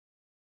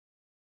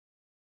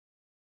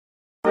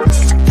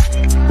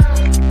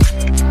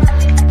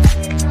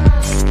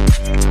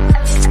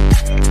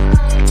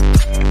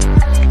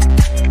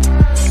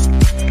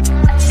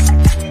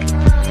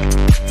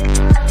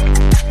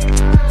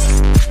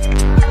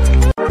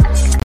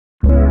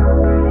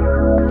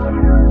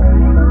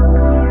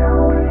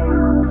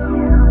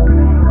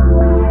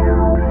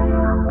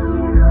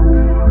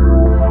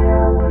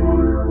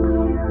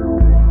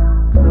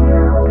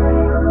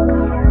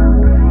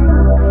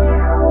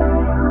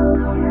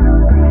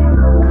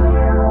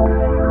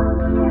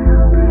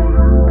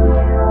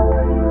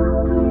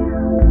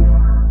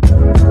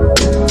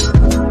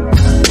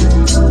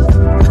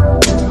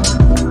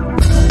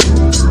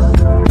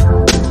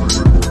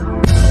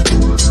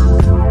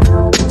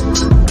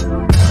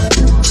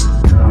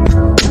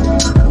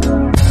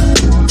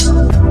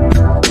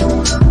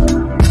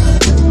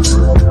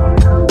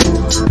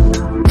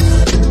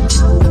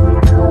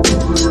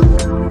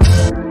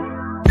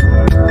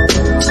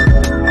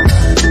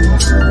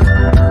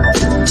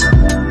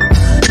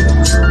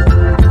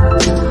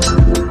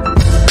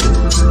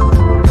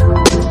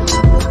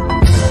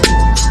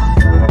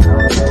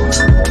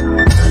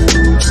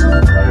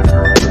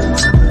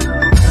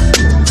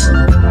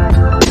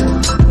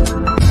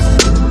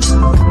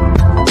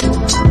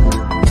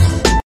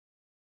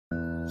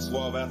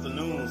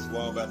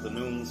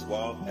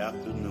Suave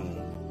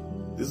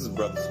afternoon. This is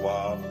Brother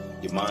Suave,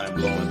 your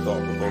mind-blowing,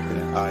 thought-provoking,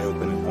 and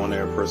eye-opening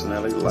on-air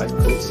personality, life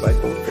coach,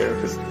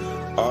 psychotherapist,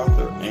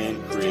 author,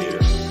 and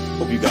creator.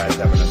 Hope you guys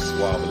having a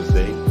suavelous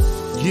day.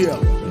 Yeah,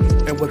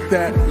 and with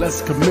that,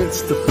 let's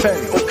commence the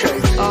pay. Okay,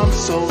 I'm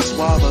so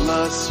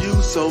suavelous,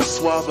 you so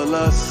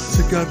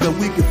suavelous. Together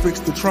we can fix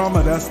the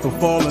trauma that's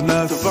befallen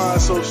us. Divine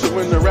social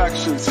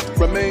interactions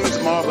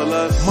remains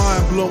marvelous.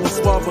 Mind-blowing,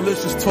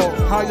 suavelicious talk,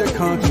 higher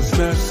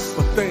consciousness.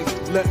 But think,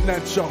 let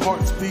not your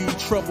hearts be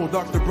troubled,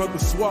 Dr. Brother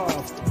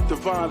Suave.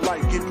 Divine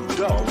light give you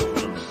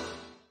double.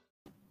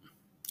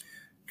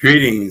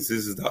 Greetings,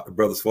 this is Dr.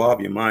 Brother Suave,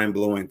 your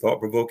mind-blowing,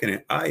 thought-provoking,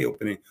 and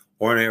eye-opening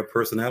on-air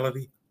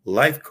personality,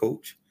 life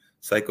coach,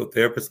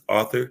 psychotherapist,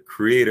 author,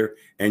 creator,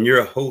 and you're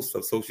a host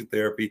of Social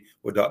Therapy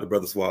with Dr.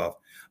 Brother Suave.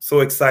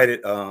 So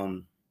excited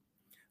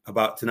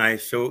about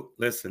tonight's show.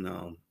 Listen,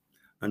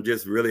 I'm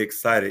just really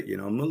excited. You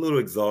know, I'm a little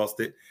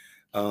exhausted,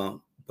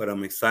 but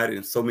I'm excited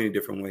in so many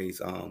different ways.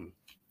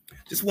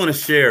 Just want to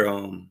share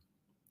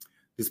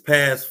this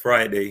past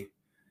Friday,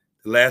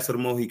 the last of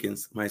the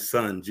Mohicans, my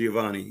son,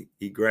 Giovanni,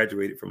 he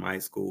graduated from high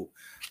school.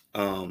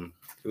 It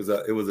was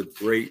a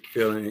great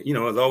feeling. You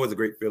know, it's always a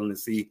great feeling to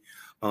see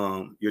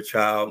your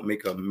child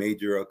make a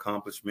major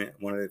accomplishment,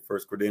 one of their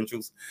first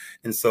credentials.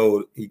 And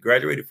so he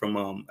graduated from,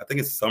 I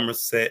think it's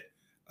Somerset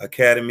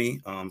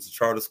Academy. It's a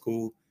charter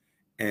school.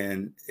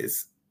 And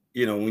it's,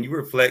 you know, when you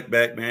reflect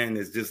back, man,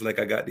 it's just like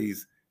I got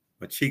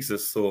my cheeks are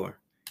sore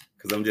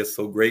because I'm just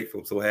so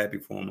grateful, so happy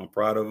for him. I'm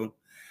proud of him.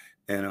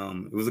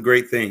 And it was a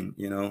great thing,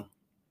 you know.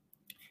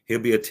 He'll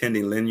be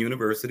attending Lynn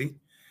University.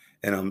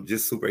 And I'm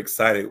just super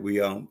excited. We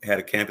had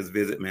a campus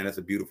visit, man. That's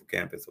a beautiful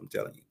campus, I'm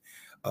telling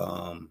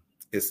you.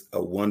 It's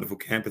a wonderful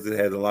campus. It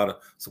has a lot of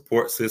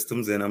support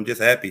systems, and I'm just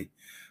happy.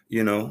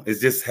 You know, it's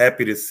just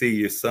happy to see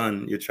your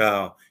son, your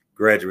child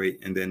graduate.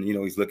 And then, you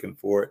know, he's looking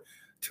forward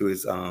to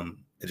his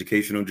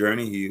educational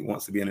journey. He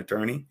wants to be an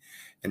attorney.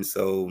 And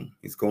so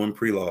he's going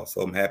pre-law. So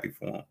I'm happy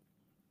for him.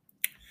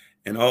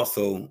 And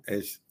also,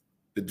 as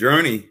the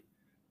journey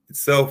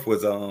itself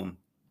was, wasn't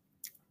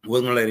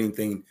going to let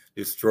anything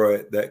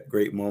destroy that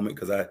great moment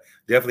because I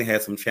definitely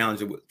had some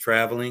challenges with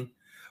traveling.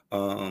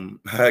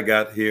 I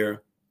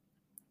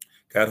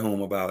got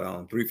home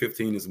about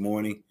 3:15 this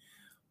morning,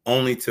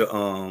 only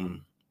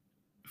to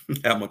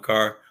have my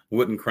car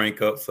wouldn't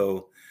crank up.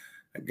 So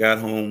I got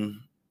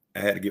home. I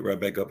had to get right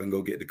back up and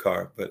go get the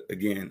car. But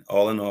again,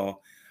 all in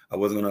all, I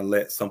wasn't going to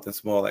let something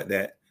small like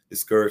that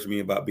discourage me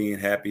about being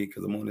happy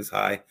because I'm on this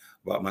high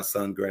about my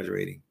son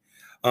graduating.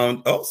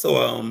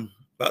 Also,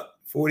 about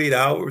 48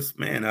 hours,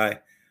 man, I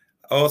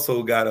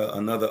also got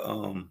another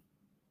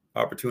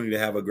opportunity to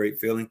have a great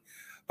feeling.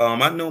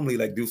 I normally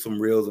like do some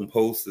reels and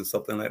posts and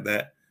something like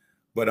that.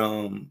 But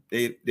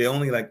they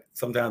only like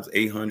sometimes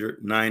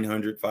 800,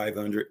 900,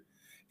 500,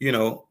 you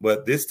know.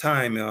 But this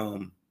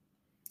time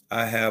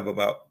I have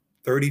about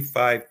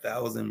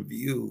 35,000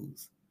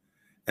 views,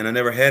 and I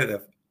never had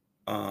it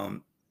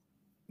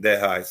that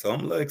high. So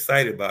I'm a little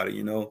excited about it.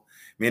 You know,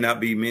 may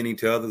not be many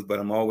to others, but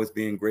I'm always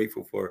being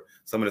grateful for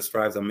some of the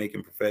strides I'm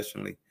making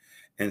professionally.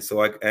 And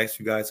so I ask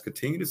you guys to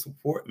continue to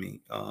support me.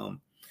 And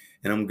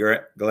I'm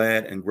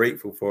glad and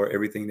grateful for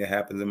everything that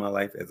happens in my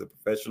life as a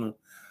professional.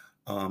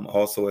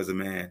 Also as a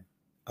man.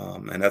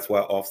 And that's why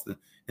I often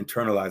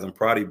internalize I'm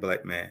proud of you,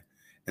 Black man.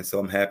 And so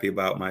I'm happy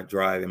about my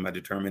drive and my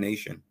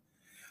determination.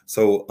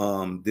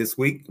 So this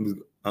week, we're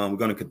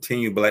going to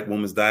continue Black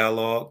Women's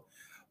Dialogue.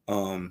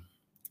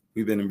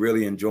 We've been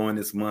really enjoying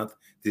this month,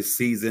 this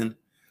season,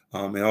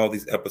 and all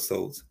these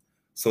episodes.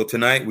 So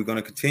tonight, we're going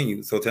to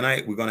continue. So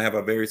tonight, we're going to have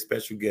a very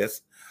special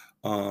guest.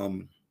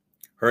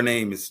 Her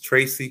name is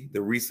Tracy,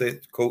 the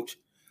research coach,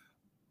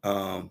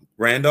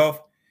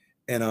 Randolph.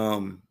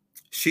 And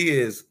she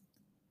is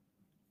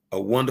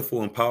a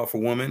wonderful and powerful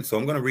woman. So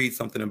I'm going to read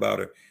something about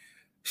her.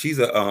 She's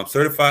a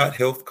certified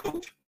health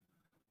coach,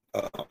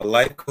 a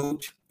life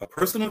coach, a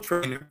personal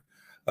trainer,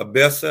 a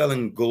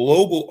best-selling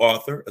global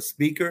author, a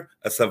speaker,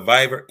 a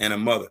survivor, and a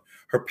mother.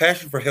 Her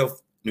passion for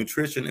health,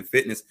 nutrition, and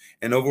fitness,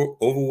 and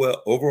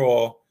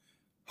overall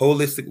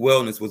holistic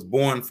wellness was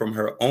born from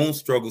her own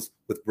struggles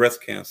with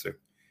breast cancer.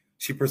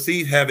 She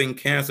perceived having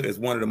cancer as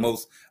one of the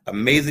most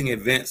amazing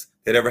events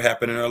that ever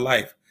happened in her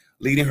life,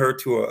 leading her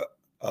to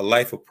a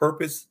life of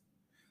purpose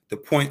to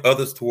point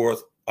others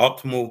towards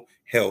optimal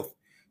health.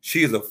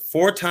 She is a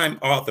 4-time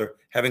author,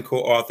 having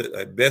co-authored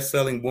a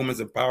best-selling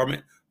women's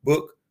empowerment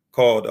book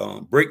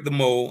called Break the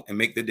Mold and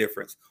Make the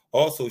Difference.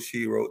 Also,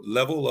 she wrote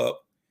Level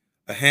Up,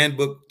 a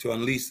handbook to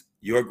unleash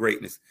your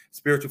greatness,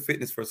 spiritual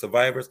fitness for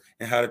survivors,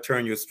 and how to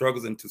turn your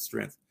struggles into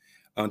strength.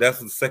 That's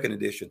the second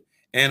edition.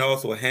 And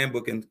also a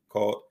handbook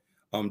called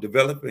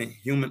Developing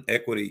Human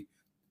Equity,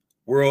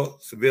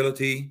 World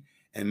Civility,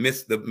 and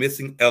the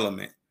Missing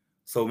Element.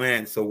 So,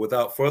 man,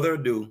 without further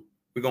ado,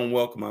 we're going to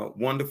welcome our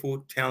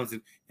wonderful,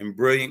 talented, and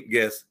brilliant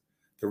guest,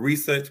 the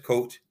research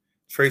coach,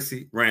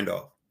 Tracy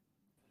Randolph.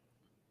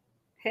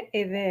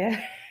 Hey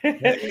there.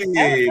 That was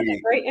such a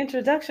Hey, great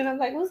introduction. I'm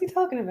like, what's he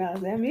talking about?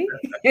 Is that me?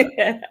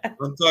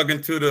 I'm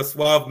talking to the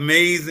Suave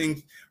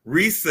Amazing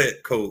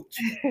Reset Coach.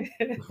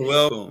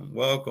 Welcome,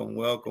 welcome,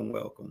 welcome,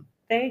 welcome.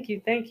 Thank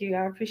you. Thank you.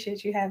 I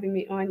appreciate you having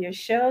me on your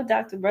show,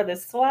 Dr. Brother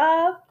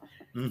Suave.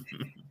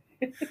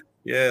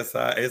 Yes,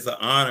 it's an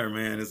honor,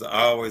 man. It's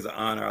always an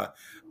honor.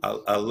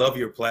 I love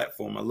your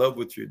platform. I love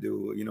what you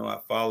do. You know, I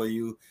follow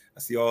you. I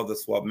see all the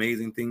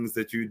amazing things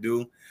that you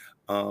do,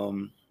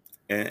 um,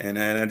 and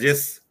I'm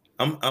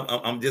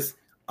just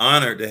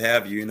honored to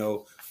have you. You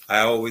know, I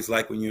always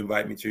like when you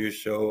invite me to your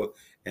show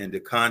and the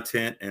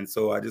content, and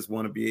so I just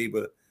want to be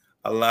able to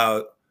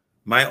allow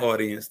my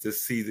audience to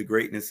see the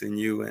greatness in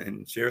you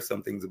and share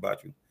some things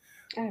about you.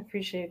 I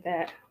appreciate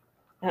that.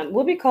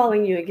 We'll be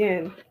calling you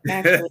again,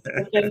 actually,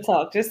 for Gym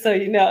Talk, just so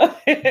you know.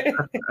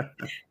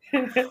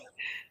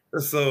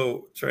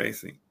 So,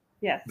 Tracy,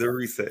 Yes. the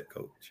Reset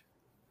Coach,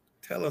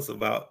 tell us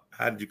about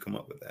how did you come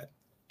up with that?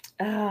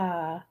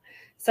 Ah,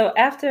 so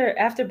after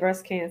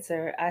breast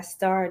cancer, I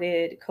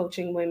started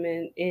coaching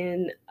women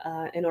in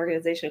an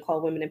organization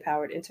called Women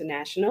Empowered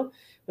International,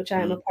 which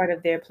I am a Mm, part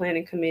of their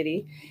planning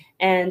committee.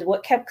 And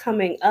what kept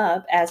coming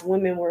up as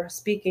women were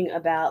speaking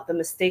about the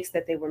mistakes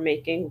that they were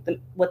making,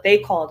 what they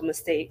called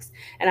mistakes,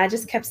 and I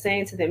just kept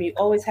saying to them, "You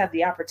always have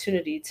the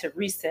opportunity to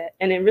reset."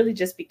 And it really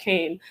just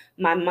became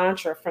my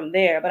mantra from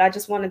there. But I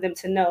just wanted them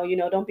to know,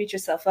 don't beat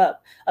yourself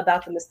up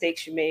about the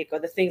mistakes you make or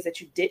the things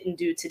that you didn't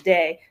do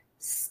today.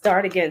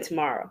 Start again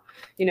tomorrow.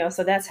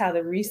 So that's how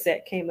the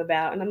reset came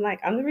about. And I'm like,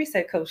 I'm the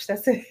reset coach.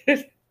 That's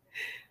it.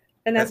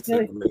 And that's that's a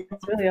really great.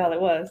 that's really all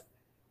it was.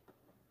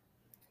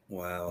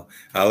 Wow.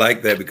 I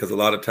like that because a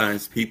lot of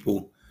times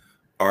people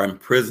are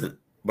imprisoned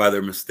by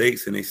their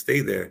mistakes and they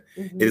stay there.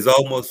 It Hmm. is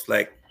almost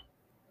like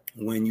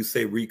when you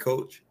say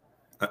recoach,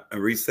 a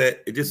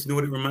reset, it just, you know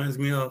what it reminds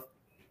me of?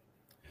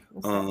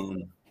 What's that?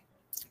 Um,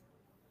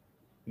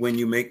 when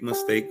you make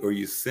mistake or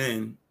you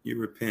sin, you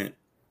repent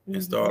and Hmm.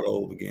 start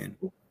all over again.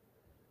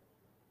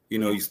 You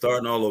know, Yeah. you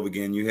starting all over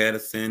again. You had a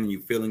sin,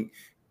 you feeling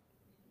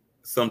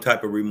some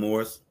type of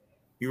remorse,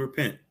 you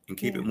repent and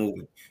keep Yeah. it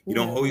moving. You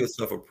don't Yeah. hold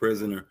yourself a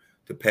prisoner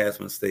to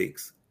past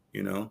mistakes.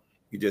 You know,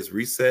 you just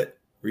reset,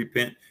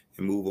 repent,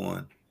 and move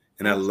on.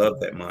 And I love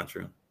Absolutely. that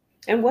mantra.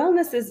 And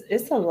wellness is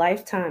it's a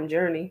lifetime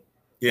journey.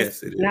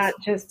 It's Yes, it not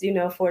is.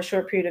 just, for a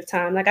short period of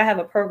time. Like I have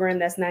a program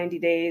that's 90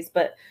 days,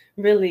 but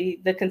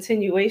really the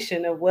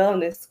continuation of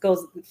wellness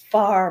goes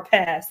far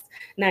past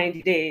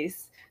 90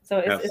 days. So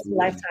it's a Absolutely.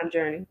 lifetime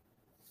journey.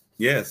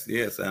 Yes,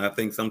 yes. And I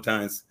think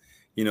sometimes,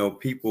 you know,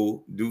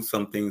 people do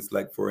some things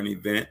like for an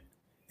event.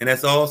 And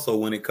that's also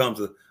when it comes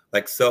to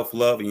like self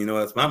love. And, you know,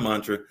 that's my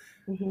mantra.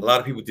 A Hmm. lot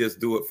of people just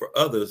do it for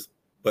others,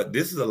 but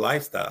this is a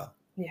lifestyle.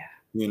 Yeah.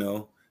 You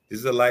know, this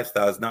is a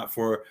lifestyle. It's not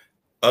for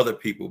other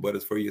people, but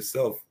it's for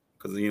yourself.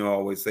 Because I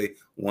always say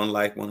one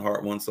life, one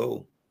heart, one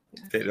soul.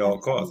 Take it at all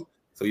costs. Absolutely.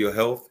 So your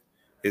health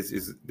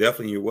is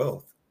definitely your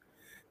wealth.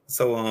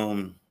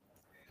 So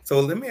so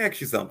let me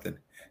ask you something.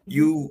 Hmm.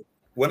 You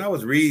when I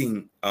was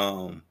reading,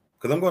 because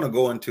I'm gonna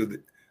go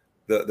into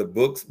the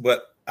books,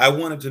 but I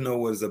wanted to know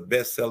was a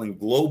best-selling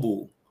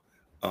global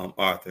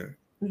author.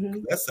 Hmm.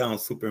 That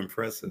sounds super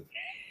impressive.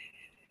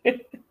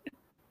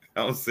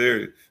 I'm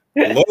serious.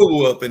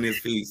 Global up in his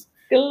piece.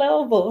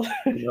 Global.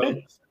 You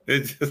know,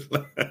 it's just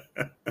like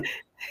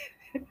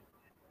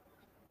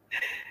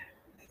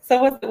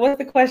So what's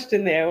the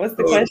question there? What's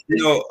the so, question?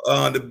 you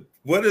know,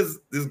 what is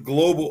this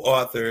global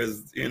author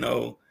is, you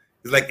know,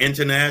 it's like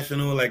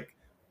international, like,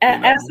 you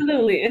know,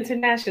 Absolutely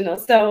international.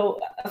 So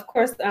of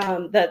course,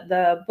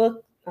 the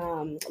book,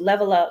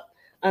 Level Up,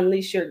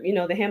 Unleash Your,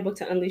 the handbook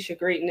to unleash your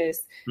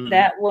greatness. mhm.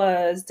 That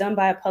was done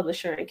by a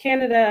publisher in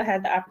Canada. I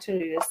had the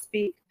opportunity to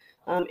speak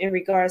in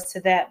regards to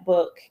that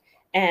book,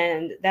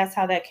 and that's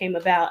how that came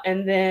about.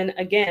 And then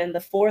again, the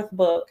fourth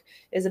book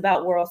is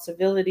about world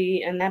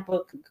civility, and that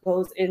book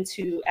goes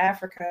into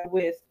Africa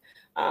with.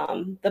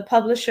 The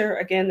publisher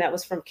again that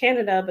was from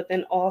Canada, but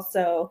then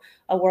also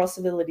a world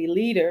civility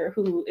leader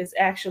who is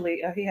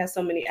actually he has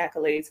so many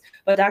accolades,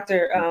 but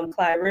Dr.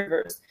 Clyde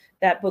Rivers.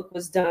 That book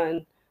was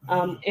done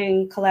Ah,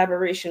 in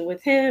collaboration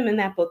with him, and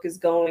that book is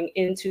going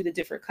into the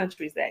different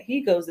countries that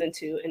he goes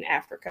into in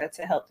Africa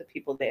to help the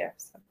people there.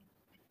 So,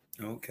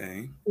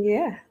 okay.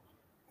 yeah.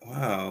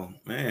 Wow,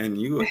 man,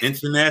 you an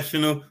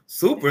international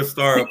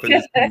superstar up in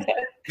this piece.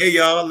 Hey,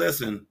 y'all,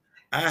 listen.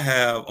 I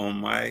have on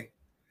my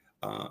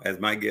as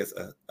my guest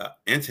a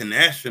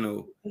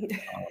international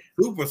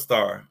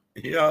superstar.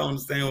 Y'all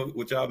understand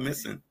what y'all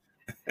missing?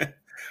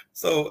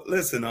 So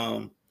listen,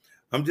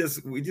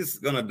 we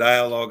just gonna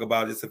dialogue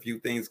about just a few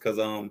things because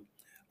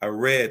I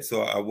read,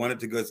 so I wanted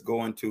to just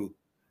go into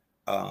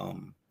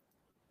um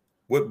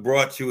what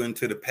brought you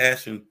into the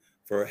passion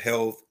for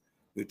health,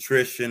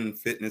 nutrition,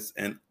 fitness,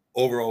 and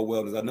overall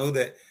wellness. I know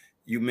that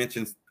you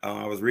mentioned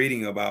I was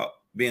reading about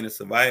being a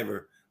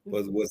survivor.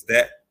 Was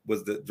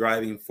the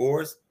driving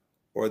force,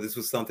 or this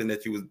was something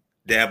that you was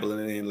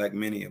dabbling in like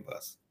many of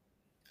us?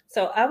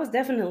 So I was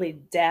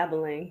definitely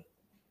dabbling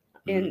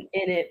Mhm.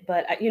 in it,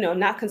 but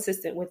not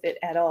consistent with it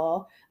at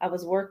all. I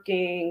was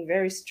working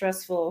very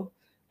stressful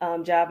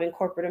job in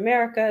corporate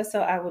America.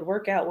 So I would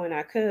work out when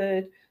I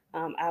could.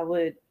 I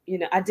would,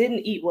 I didn't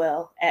eat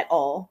well at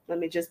all. Let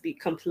me just be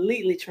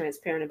completely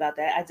transparent about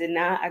that. I did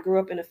not. I grew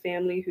up in a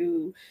family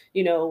who,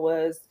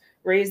 was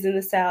raised in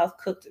the South,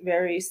 cooked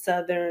very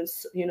Southern,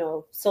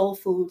 soul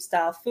food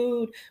style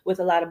food with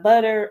a lot of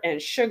butter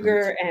and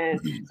sugar. And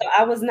so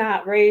I was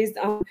not raised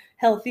on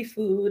healthy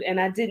food, and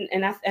I didn't,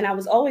 and I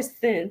was always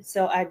thin.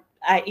 So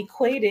I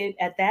equated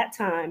at that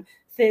time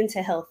thin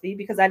to healthy,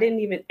 because I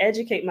didn't even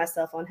educate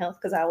myself on health,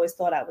 because I always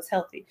thought I was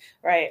healthy,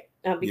 right?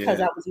 Because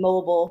I was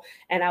mobile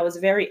and I was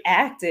very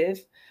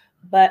active,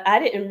 but I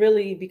didn't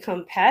really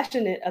become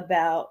passionate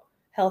about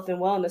health and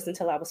wellness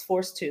until I was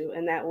forced to,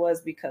 and that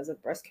was because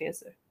of breast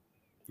cancer.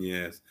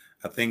 Yes,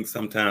 I think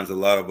sometimes a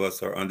lot of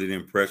us are under the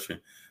impression,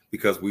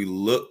 because we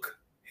look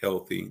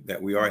healthy, that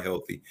we are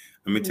healthy.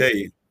 Let me tell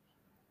you,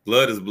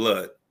 blood is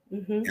blood.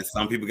 And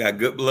some people got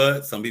good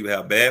blood, some people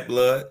have bad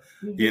blood.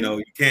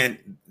 You can't,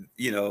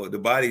 the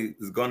body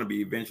is going to be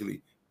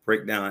eventually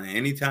break down.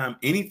 Anytime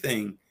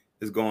anything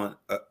is going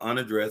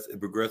unaddressed, it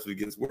progressively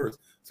gets worse.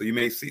 So you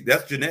may see,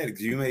 that's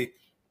genetics. You may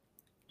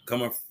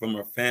come from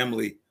a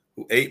family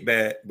who ate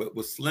bad but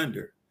was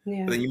slender.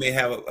 But then you may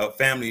have a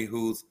family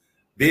who's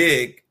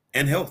big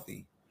and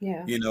healthy.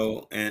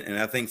 And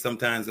I think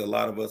sometimes a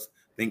lot of us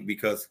think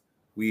because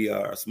we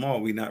are small,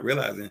 we're not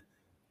realizing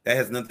that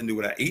has nothing to do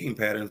with our eating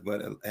patterns, but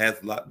it has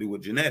a lot to do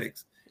with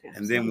genetics.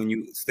 And then when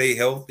you stay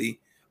healthy,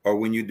 or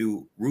when you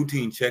do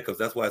routine checkups,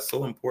 that's why it's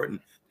so important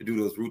to do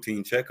those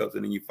routine checkups.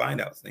 And then you find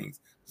out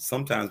things.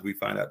 Sometimes we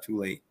find out too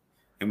late,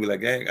 and we're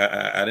like, hey,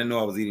 I didn't know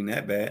I was eating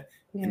that bad.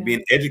 And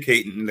being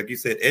educating, like you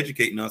said,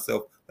 educating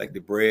ourselves, like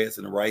the breads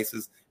and the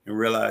rices, and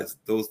realize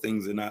those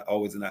things are not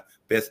always in our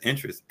best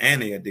interest,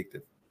 and they're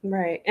addictive.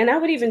 Right. And I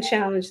would even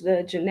challenge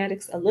the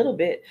genetics a little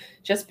bit,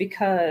 just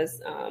because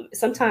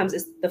sometimes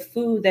it's the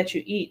food that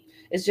you eat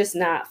is just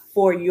not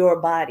for your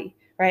body,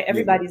 right?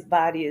 Everybody's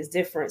body is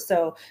different.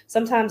 So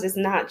sometimes it's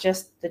not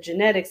just the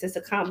genetics, it's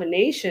a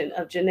combination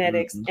of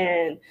genetics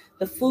and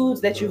the foods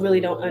that you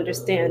really don't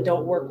understand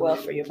don't work well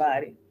for your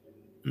body.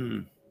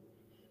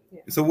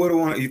 So what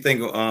do you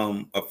think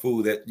of a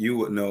food that you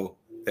would know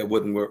that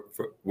wouldn't work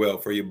well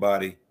for your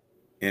body,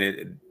 and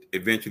it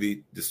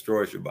eventually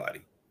destroys your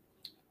body?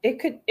 It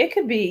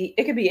could be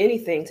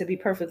anything, to be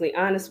perfectly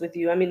honest with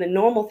you. I mean, the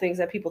normal things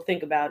that people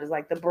think about is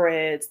like the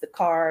breads, the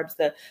carbs,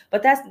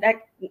 but that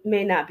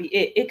may not be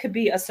it. It could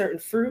be a certain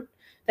fruit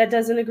that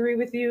doesn't agree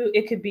with you.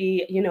 It could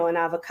be, an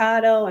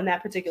avocado and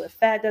that particular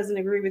fat doesn't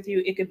agree with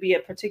you. It could be a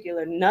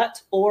particular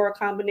nut or a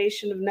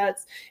combination of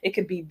nuts. It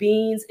could be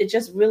beans. It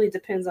just really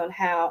depends on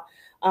how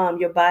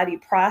your body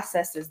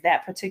processes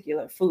that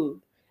particular food.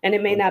 And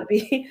it may not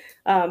be,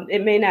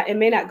 it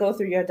may not go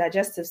through your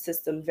digestive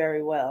system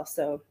very well.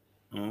 So.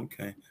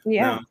 Okay.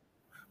 Yeah.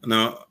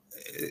 Now,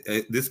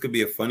 this could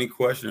be a funny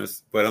question,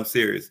 but I'm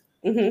serious.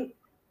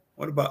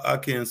 What about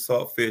ackee and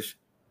saltfish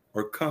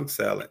or conch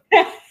salad?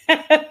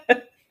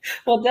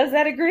 Well, does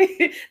that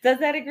agree? Does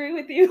that agree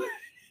with you?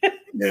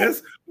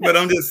 Yes, but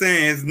I'm just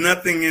saying, it's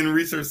nothing in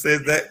research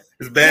says that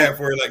it's bad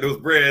for like those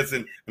breads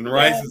and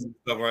rices and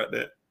stuff like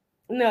that.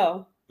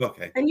 No.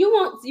 Okay. And you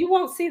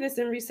won't see this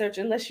in research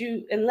unless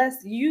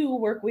you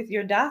work with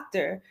your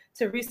doctor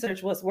to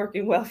research what's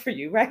working well for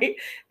you, right?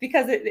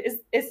 Because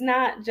it's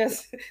not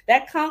just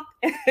that conch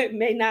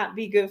may not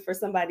be good for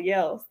somebody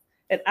else.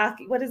 And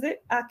ackee, what is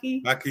it?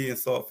 Ackee and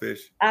saltfish.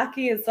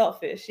 Ackee and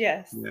saltfish,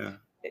 yes.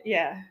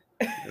 Yeah.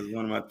 It's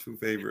one of my two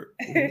favorite.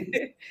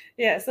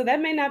 Yeah, so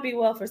that may not be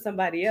well for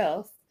somebody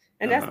else.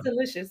 And that's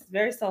delicious.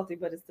 Very salty,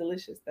 but it's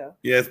delicious though.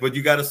 Yes, but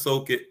you got to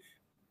soak it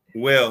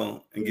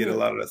well and get a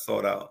lot of that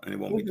salt out, and it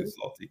won't be too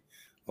salty.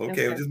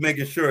 Okay, I'm just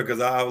making sure, because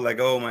I was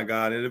like, oh my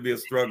God, it'll be a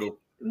struggle.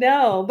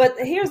 No, but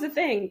here's the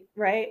thing,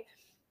 right?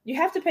 You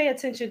have to pay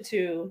attention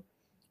to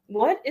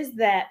what is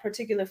that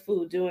particular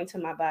food doing to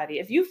my body.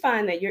 If you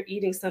find that you're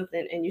eating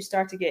something and you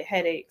start to get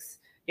headaches,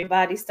 your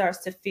body starts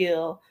to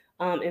feel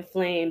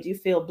inflamed, you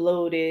feel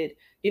bloated,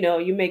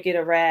 you may get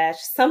a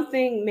rash,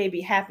 something may be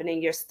happening,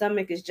 your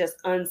stomach is just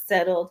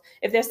unsettled.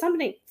 If there's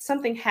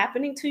something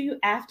happening to you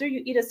after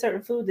you eat a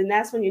certain food, then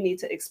that's when you need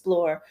to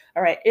explore,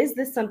 all right, is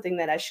this something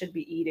that I should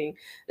be eating?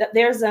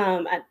 There's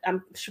I'm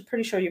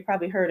pretty sure you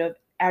probably heard of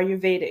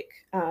Ayurvedic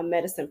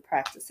medicine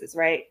practices,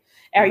 right?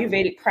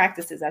 Ayurvedic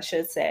practices, I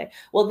should say.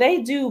 Well,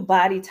 they do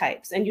body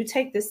types, and you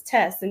take this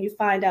test and you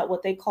find out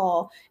what they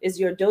call is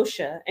your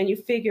dosha, and you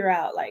figure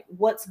out like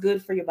what's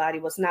good for your body,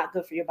 what's not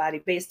good for your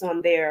body based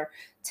on their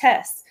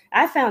tests.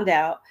 I found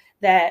out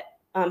that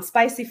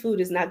spicy food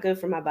is not good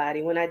for my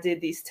body when I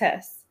did these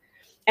tests.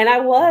 And I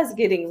was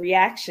getting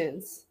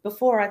reactions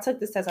before I took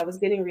this test. I was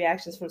getting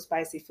reactions from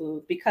spicy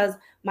food because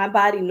my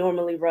body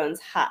normally runs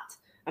hot.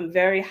 I'm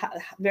very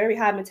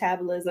high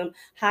metabolism,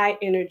 high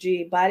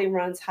energy, body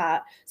runs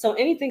hot. So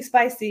anything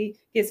spicy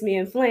gets me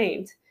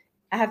inflamed.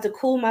 I have to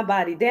cool my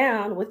body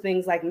down with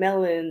things like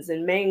melons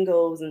and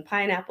mangoes and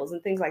pineapples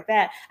and things like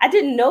that. I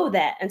didn't know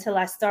that until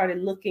I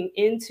started looking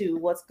into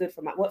what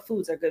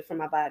foods are good for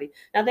my body.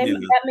 Now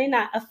that may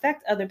not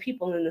affect other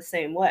people in the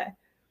same way.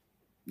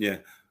 Yeah.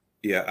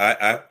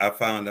 Yeah, I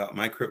found out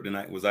my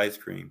kryptonite was ice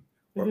cream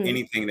or Mm-hmm.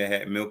 anything that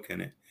had milk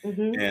in it.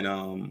 Mm-hmm. And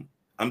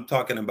I'm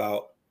talking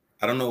about,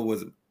 I don't know,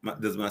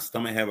 does my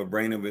stomach have a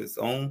brain of its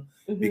own?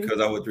 Mm-hmm.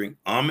 Because I would drink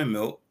almond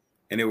milk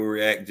and it would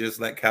react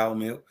just like cow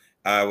milk.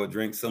 I would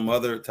drink some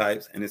other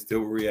types and it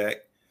still would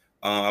react.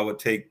 I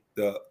would have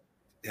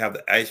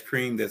the ice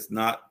cream that's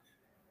not,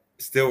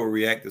 still will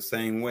react the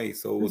same way.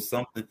 So it was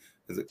something,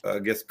 I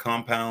guess,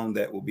 compound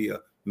that will be a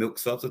milk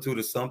substitute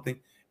or something.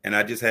 And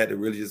I just had to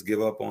really just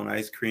give up on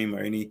ice cream or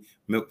any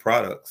milk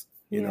products.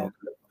 You know,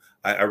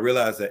 I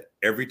realized that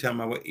every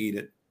time I would eat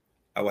it,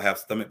 I would have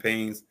stomach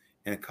pains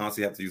and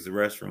constantly have to use the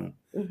restroom.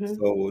 Mm-hmm.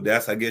 So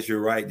that's, I guess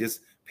you're right,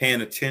 just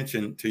paying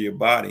attention to your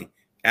body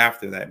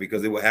after that,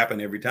 because it will happen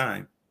every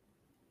time.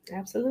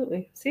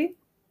 Absolutely. See,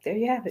 there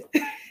you have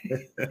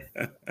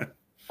it.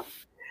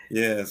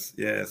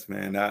 Yes,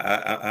 man.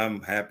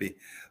 I'm happy.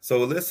 So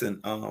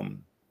listen,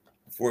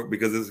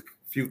 because there's a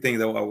few things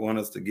that I want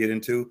us to get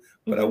into,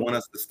 but I want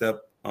us to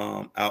step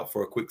out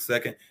for a quick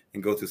second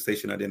and go to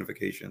station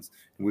identifications,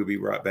 and we'll be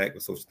right back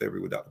with Social Therapy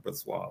with Dr. Brother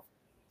Suave.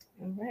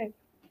 All right.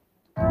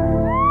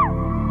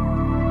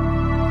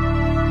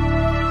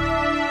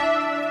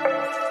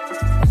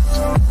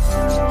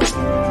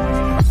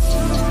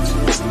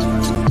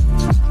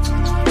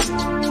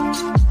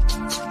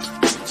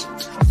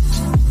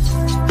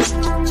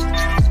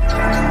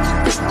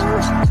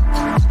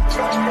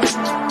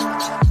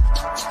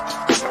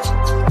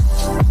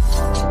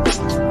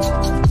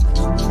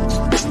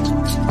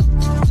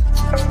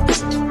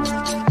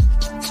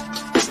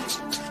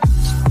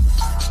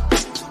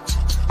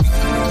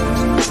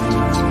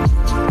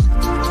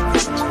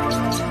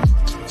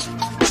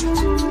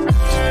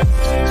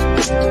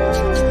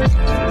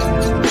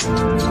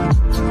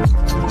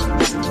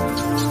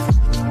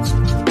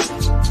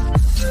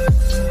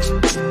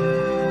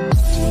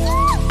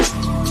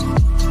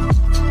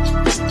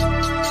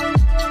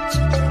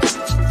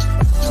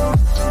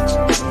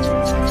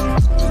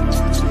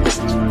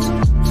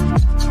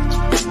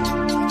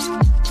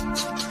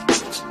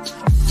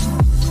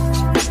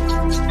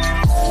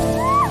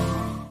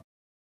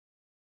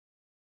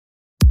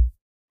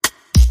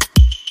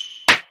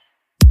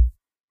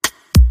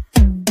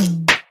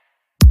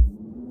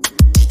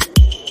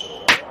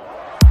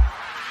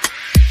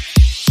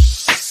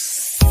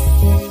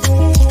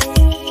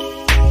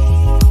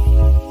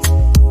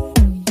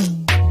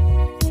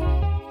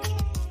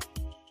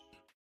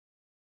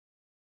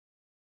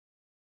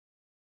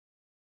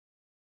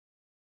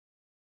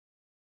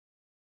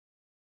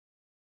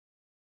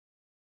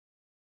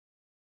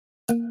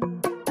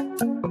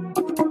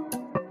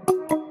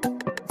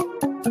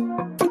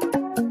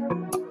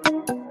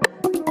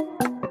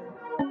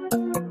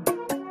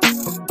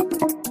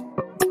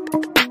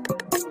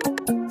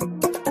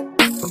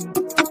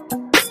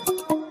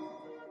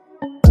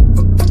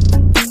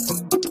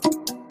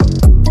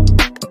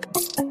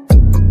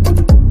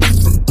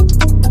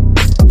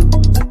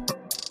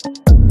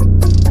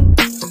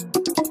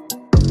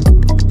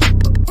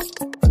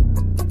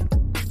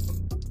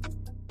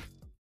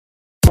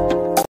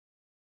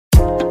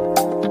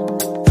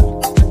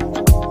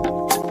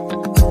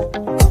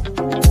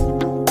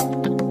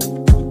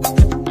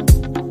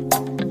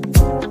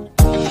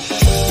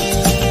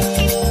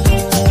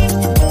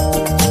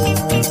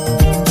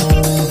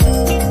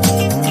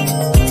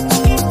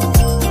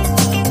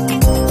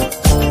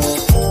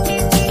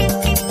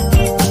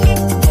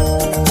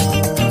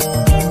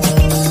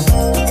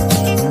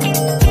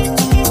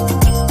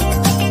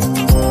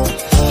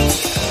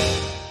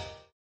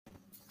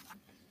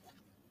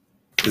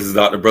 This is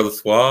Dr. Brother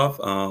Suave.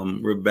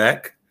 We're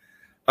back.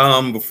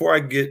 Before I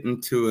get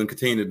into and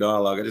continue the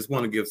dialogue, I just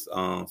want to give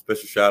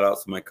special shout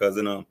outs to my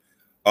cousin,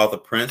 Arthur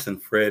Prince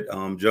and Fred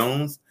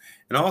Jones.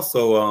 And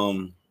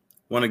also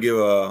want to give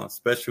a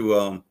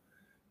special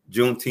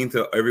Juneteenth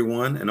to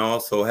everyone. And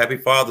also Happy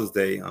Father's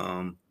Day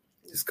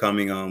this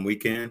coming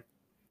weekend.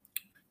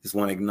 Just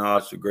want to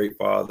acknowledge the great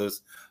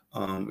fathers.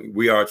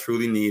 We are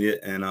truly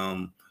needed. And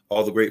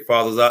all the great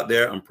fathers out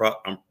there, I'm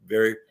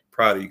very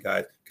proud of you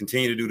guys.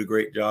 Continue to do the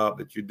great job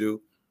that you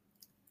do.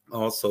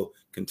 Also,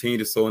 continue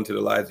to sow into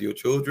the lives of your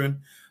children,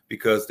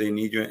 because they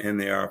need you and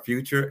they are our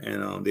future,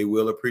 and they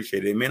will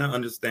appreciate it. They may not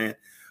understand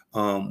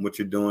what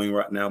you're doing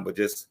right now, but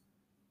just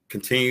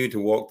continue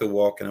to walk the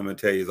walk, and I'm going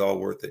to tell you, it's all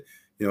worth it.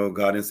 You know,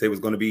 God didn't say it was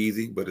going to be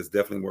easy, but it's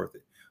definitely worth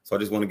it. So I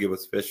just want to give a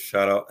special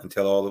shout out and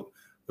tell all of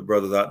the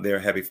brothers out there,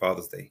 Happy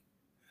Father's Day.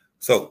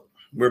 So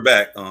we're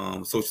back.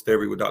 Social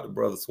Therapy with Dr.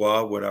 Brother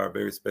Suave with our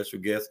very special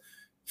guest,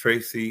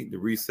 Tracy, the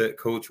Reset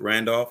Coach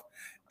Randolph.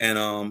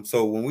 And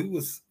so when we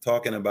was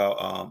talking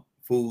about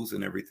foods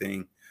and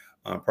everything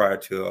prior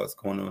to us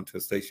going on to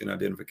station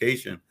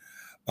identification,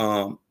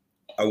 I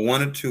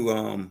wanted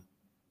to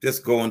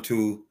just go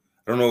into,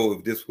 I don't know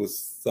if this was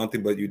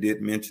something, but you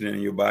did mention it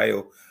in your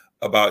bio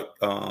about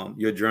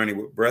your journey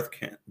with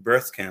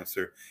breast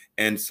cancer.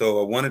 And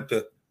so I wanted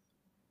to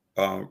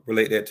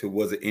relate that to,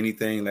 was it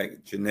anything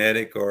like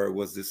genetic, or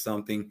was this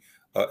something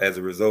as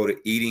a result of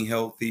eating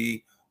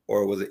healthy,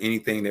 or was it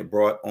anything that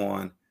brought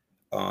on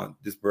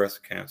this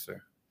breast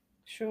cancer?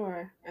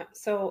 Sure.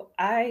 So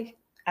I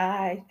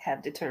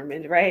have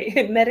determined,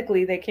 right?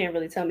 Medically, they can't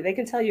really tell me. They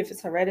can tell you if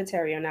it's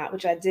hereditary or not,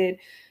 which I did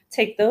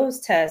take those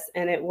tests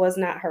and it was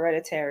not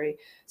hereditary.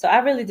 So I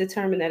really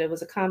determined that it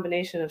was a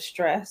combination of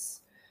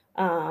stress,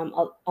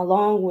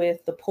 along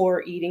with the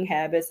poor eating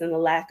habits and the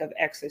lack of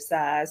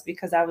exercise,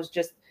 because I was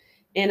just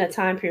in a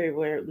time period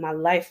where my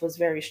life was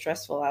very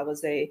stressful. I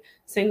was a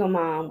single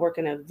mom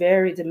working a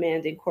very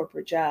demanding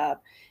corporate job.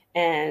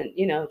 And,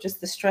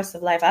 just the stress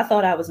of life, I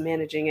thought I was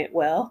managing it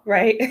well,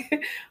 right?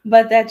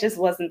 But that just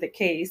wasn't the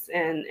case.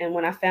 And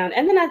when I found,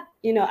 and then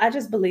I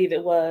just believe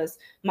it was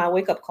my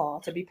wake up call,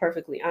 to be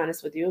perfectly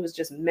honest with you. It was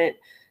just meant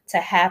to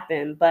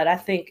happen. But I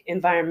think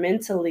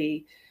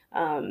environmentally,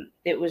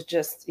 it was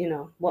just,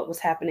 what was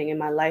happening in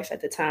my life at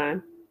the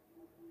time.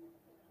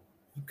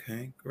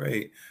 Okay,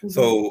 great. Mhm.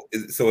 So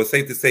it's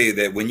safe to say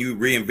that when you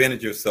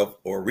reinvented yourself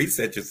or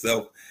reset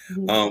yourself,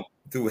 Mhm.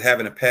 through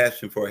having a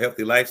passion for a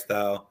healthy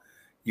lifestyle,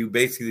 you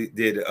basically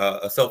did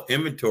a self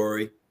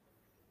inventory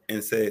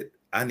and said,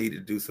 I need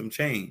to do some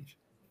change.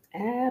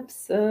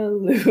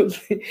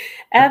 Absolutely.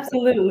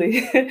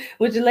 Absolutely.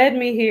 Which led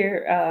me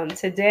here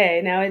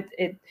today. Now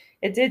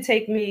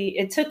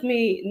it took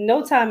me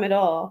no time at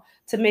all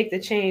to make the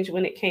change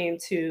when it came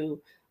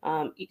to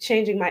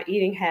changing my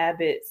eating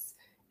habits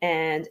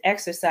and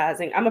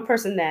exercising. I'm a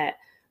person that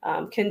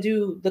can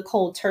do the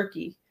cold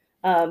turkey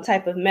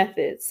type of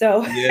method.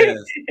 So Yes,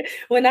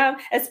 when I'm,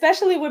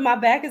 especially when my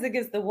back is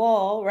against the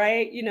wall,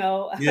 right?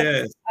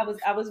 yes,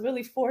 I was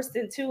really forced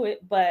into it,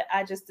 but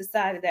I just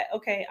decided that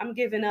okay, I'm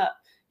giving up.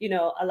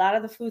 A lot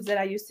of the foods that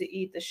I used to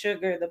eat, the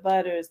sugar, the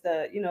butters,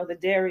 the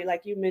dairy,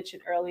 like you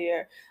mentioned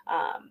earlier,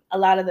 a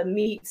lot of the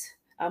meat,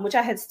 which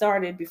I had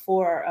started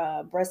before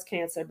breast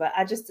cancer, but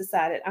I just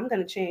decided I'm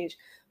going to change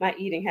my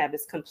eating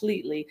habits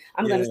completely.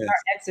 I'm going to start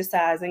yes,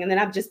 exercising, and then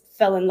I just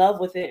fell in love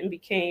with it and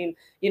became,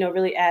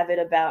 really avid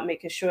about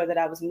making sure that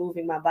I was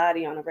moving my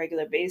body on a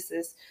regular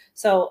basis.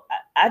 So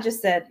I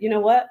just said, you know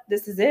what,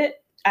 this is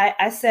it.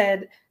 I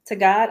said to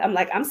God, I'm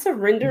like, I'm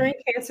surrendering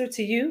cancer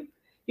to you.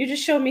 You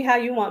just show me how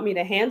you want me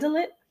to handle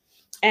it.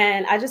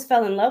 And I just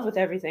fell in love with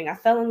everything. I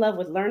fell in love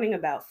with learning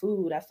about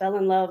food. I fell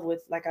in love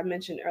with, like I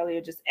mentioned earlier,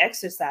 just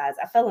exercise.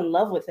 I fell in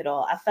love with it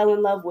all. I fell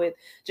in love with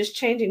just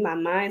changing my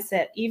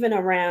mindset, even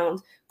around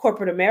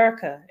corporate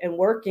America and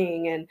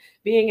working and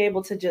being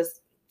able to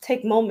just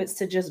take moments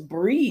to just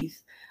breathe,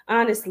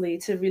 honestly,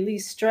 to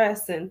release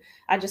stress. And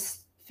I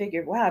just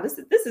figured, wow, this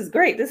is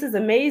great. This is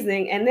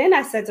amazing. And then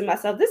I said to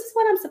myself, this is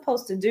what I'm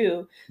supposed to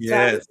do. So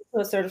I went yes, to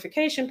a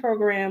certification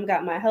program,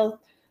 got my health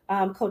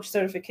coach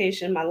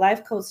certification, my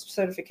life coach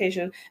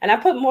certification. And I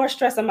put more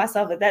stress on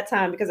myself at that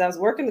time because I was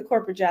working the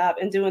corporate job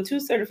and doing two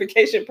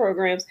certification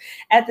programs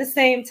at the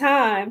same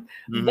time.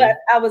 But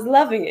hmm, I was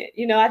loving it.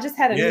 I just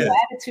had a new yes,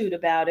 attitude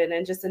about it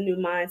and just a new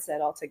mindset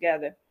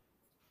altogether.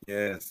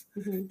 yes,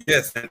 Hmm.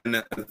 yes. And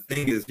the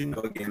thing is,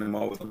 again, I'm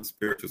always on the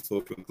spiritual,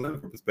 social, and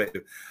clinical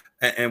perspective.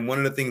 And one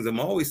of the things I'm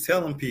always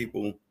telling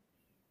people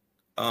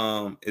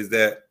is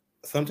that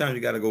sometimes you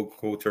got to go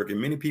cold turkey.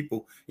 Many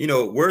people,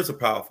 words are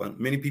powerful.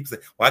 Many people say,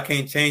 well, I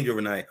can't change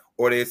overnight.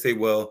 Or they say,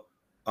 well,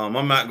 I'm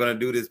not going to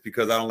do this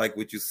because I don't like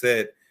what you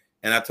said.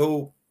 And I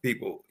told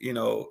people,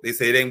 they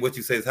say it ain't what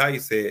you say, it's how you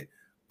say it.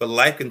 But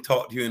life can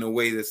talk to you in a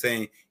way that's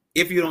saying,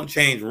 if you don't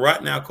change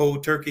right now,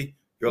 cold turkey,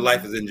 your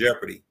life is in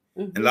jeopardy.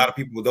 And a Hmm. lot of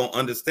people don't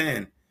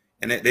understand.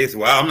 And they say,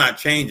 well, I'm not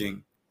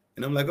changing.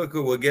 And I'm like, okay,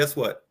 well, guess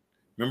what?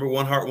 Remember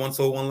one heart, one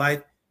soul, one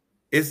life?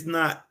 It's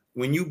not,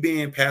 when you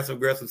being passive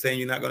aggressive saying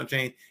you're not going to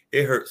change,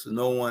 it hurts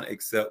no one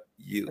except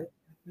you.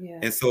 Yeah.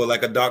 And so,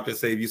 like a doctor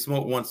say, if you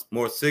smoke one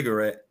more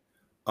cigarette,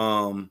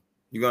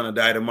 you're going to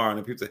die tomorrow.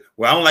 And people say,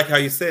 well, I don't like how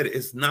you said it.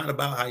 It's not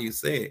about how you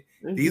say it.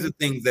 These Hmm. are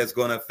things that's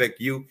going to affect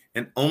you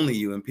and only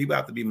you. And people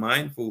have to be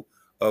mindful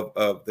of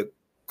the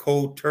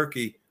cold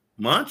turkey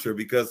mantra,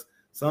 because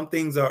some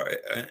things are,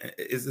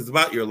 it's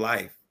about your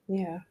life,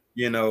 Yeah.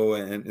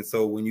 and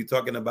so when you're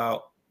talking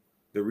about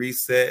the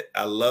reset,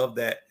 I love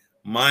that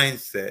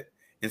mindset.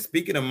 And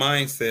speaking of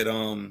mindset,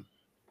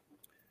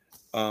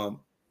 um,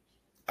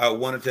 I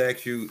wanted to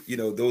ask you,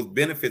 those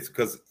benefits,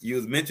 because you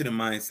was mentioning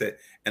mindset,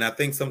 and I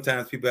think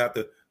sometimes people have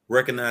to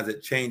recognize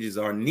that changes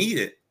are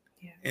needed,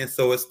 Yeah. and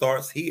so it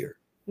starts here.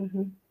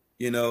 Hmm.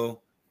 You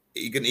know,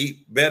 you can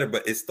eat better,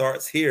 but it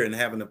starts here and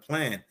having a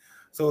plan.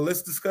 So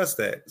let's discuss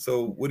that.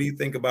 So, what do you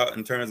think about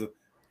in terms of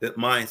that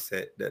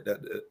mindset, that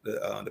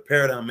the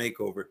paradigm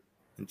makeover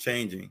and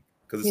changing,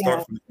 because it Yeah.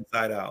 starts from the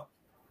inside out?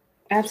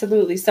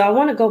 Absolutely. So I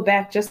want to go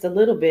back just a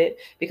little bit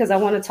because I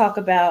want to talk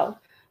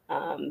about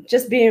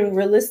just being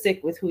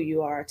realistic with who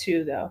you are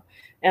too, though,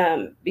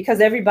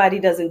 because everybody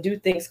doesn't do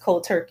things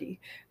cold turkey,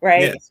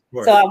 right? Yes,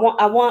 of So course.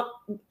 I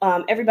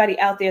want everybody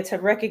out there to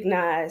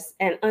recognize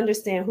and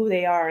understand who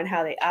they are and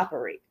how they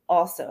operate,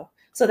 also,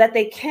 so that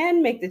they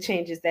can make the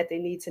changes that they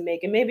need to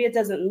make. And maybe it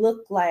doesn't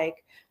look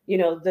like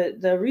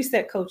the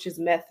reset coach's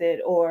method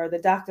or the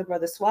Dr.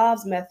 Brother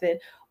Suave's method,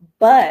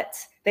 but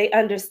they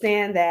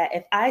understand that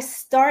if I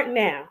start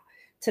now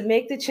to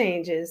make the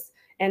changes,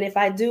 and if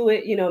I do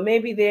it,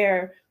 maybe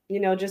they're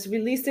just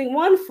releasing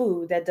one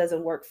food that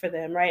doesn't work for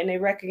them, right? And they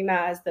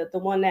recognize that the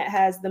one that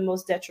has the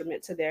most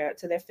detriment to their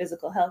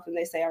physical health, and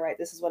they say, all right,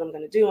 this is what I'm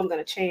going to do. I'm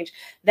going to change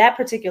that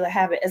particular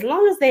habit, as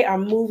long as they are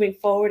moving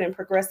forward and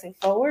progressing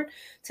forward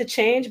to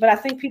change. But I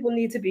think people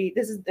need to be,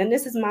 this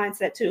is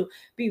mindset too,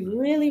 be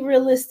really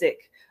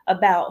realistic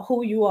about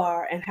who you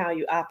are and how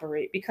you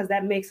operate, because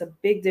that makes a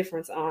big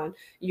difference on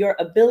your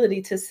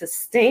ability to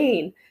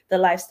sustain the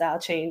lifestyle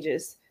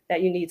changes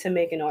that you need to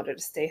make in order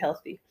to stay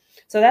healthy.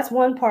 So that's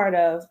one part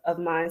of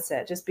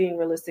mindset, just being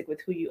realistic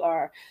with who you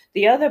are.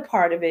 The other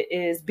part of it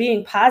is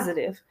being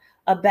positive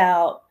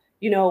about,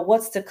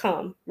 what's to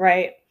come,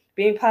 right?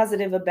 Being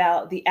positive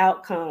about the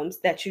outcomes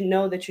that you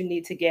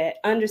need to get,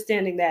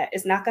 understanding that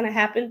it's not going to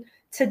happen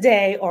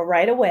today or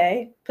right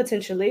away,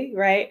 potentially,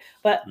 right?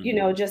 But,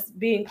 just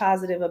being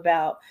positive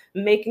about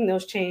making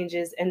those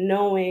changes and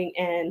knowing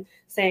and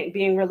saying,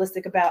 being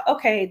realistic about,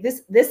 okay,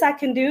 this I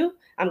can do.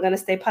 I'm going to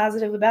stay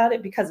positive about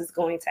it because it's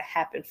going to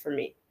happen for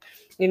me.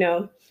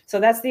 So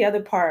that's the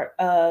other part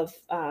of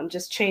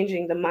just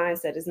changing the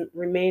mindset, is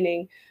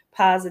remaining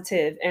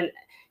positive. And,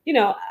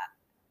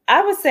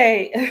 I would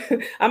say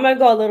I'm going to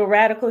go a little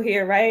radical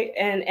here, right?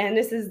 And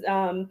this is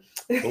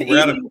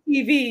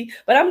TV,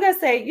 but I'm going to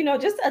say,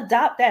 just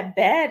adopt that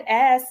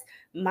badass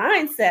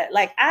mindset.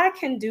 Like, I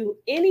can do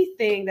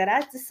anything that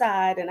I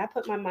decide and I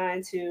put my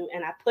mind to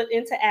and I put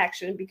into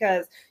action,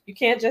 because you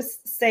can't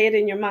just say it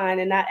in your mind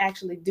and not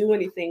actually do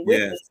anything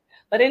with it.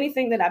 But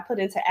anything that I put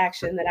into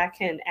action that I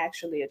can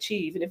actually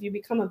achieve. And if you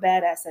become a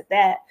badass at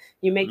that,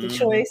 you make the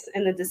choice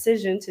and the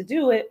decision to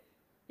do it,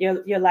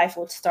 your life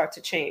will start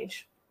to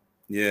change.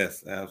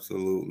 Yes,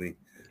 absolutely.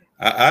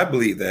 I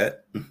believe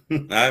that.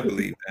 I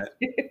believe that.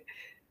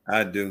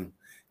 I do.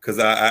 Because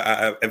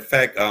I in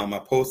fact, I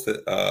posted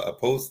a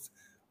post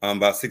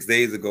about 6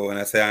 days ago, and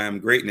I say, I am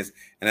greatness.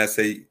 And I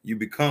say, you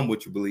become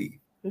what you believe.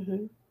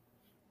 And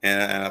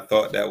I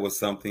thought that was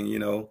something,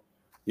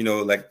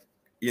 like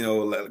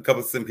a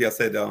couple of simple, I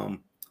said,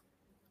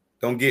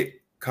 don't get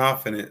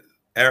confident,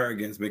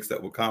 arrogance mixed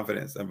up with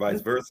confidence, and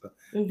vice versa.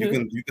 You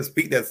can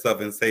speak that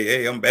stuff and say,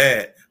 hey, I'm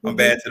bad. I'm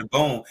bad to the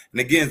bone.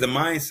 And again, it's the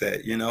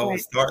mindset,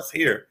 it starts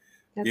here,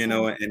 and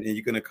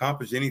you can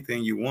accomplish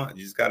anything you want.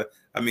 You just gotta,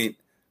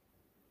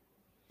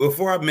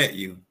 before I met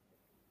you,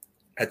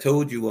 I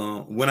told you,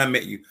 when I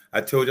met you,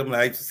 I told you, I'm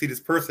like, I used to see this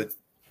person,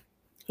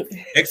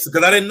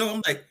 because I didn't know.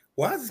 I'm like,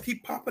 why does this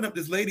keep popping up,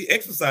 this lady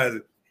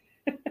exercising?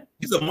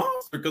 He's a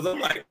monster. Because I'm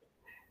like,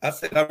 I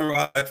said, I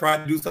remember I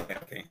tried to do something.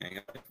 I can't hang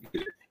out.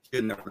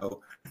 You never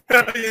know.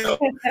 And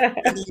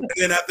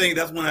then I think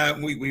that's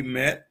when we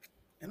met,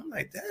 and I'm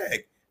like, dang,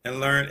 and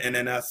learned. And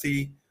then I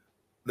see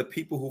the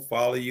people who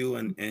follow you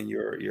and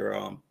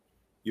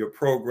your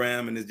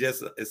program, and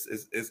it's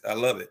I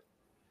love it,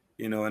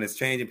 and it's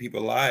changing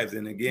people's lives.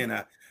 And again,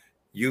 I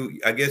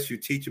guess you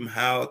teach them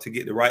how to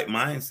get the right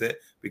mindset,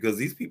 because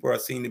these people are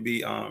seen to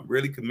be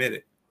really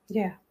committed.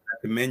 Yeah,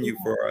 I commend you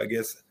for, I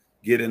guess,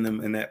 getting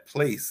them in that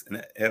place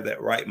and have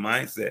that right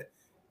mindset.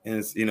 And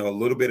it's, a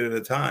little bit at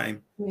a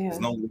time, as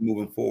long as we're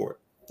moving forward.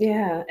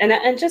 Yeah.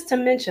 And just to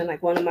mention,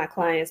 like, one of my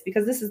clients,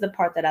 because this is the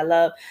part that I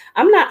love,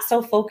 I'm not so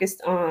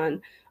focused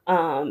on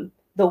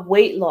the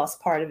weight loss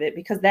part of it,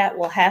 because that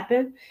will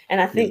happen.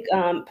 And I think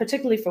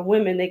particularly for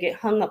women, they get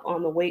hung up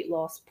on the weight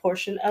loss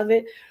portion of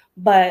it.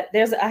 But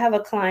I have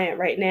a client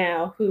right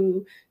now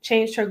who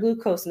changed her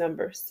glucose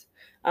numbers.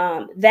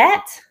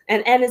 That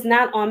is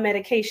not on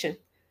medication.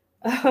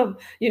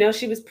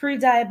 She was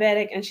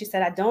pre-diabetic, and she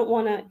said, I don't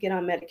want to get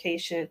on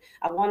medication.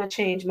 I want to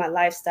change my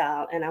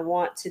lifestyle, and I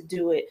want to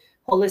do it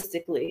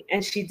holistically.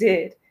 And she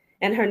did.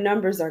 And her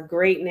numbers are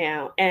great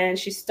now. And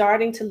she's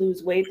starting to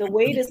lose weight. The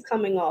weight is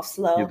coming off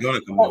slow.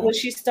 But when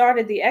she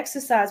started the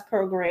exercise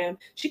program,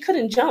 she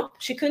couldn't jump.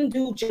 She couldn't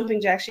do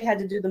jumping jacks. She had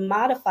to do the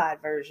modified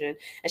version.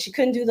 And she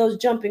couldn't do those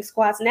jumping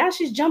squats. Now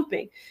she's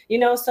jumping,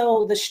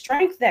 so the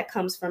strength that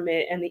comes from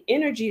it, and the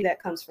energy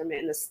that comes from it,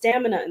 and the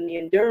stamina and the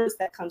endurance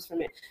that comes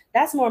from it,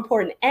 that's more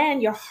important.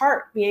 And your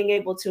heart being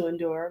able to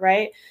endure,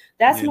 right?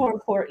 That's more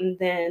important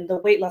than the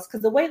weight loss,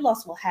 because the weight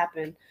loss will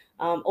happen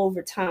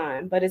over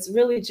time. But it's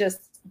really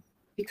just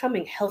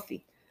becoming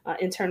healthy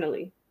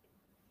internally.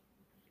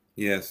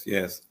 Yes.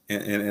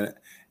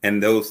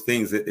 And those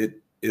things,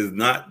 it is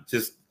not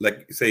just,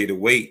 like you say, the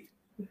weight,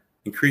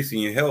 increasing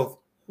your health,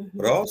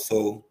 but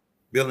also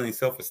building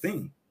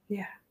self-esteem.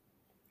 Yeah.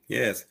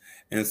 Yes.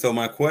 And so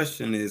my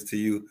question is to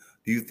you,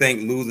 do you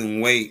think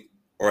losing weight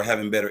or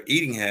having better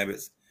eating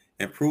habits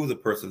improves a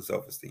person's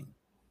self-esteem?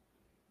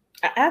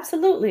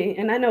 Absolutely.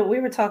 And I know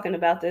we were talking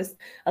about this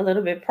a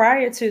little bit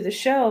prior to the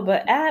show,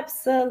 but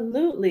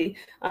absolutely.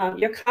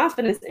 Your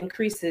confidence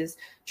increases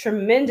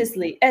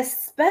tremendously,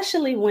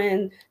 especially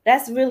when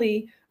that's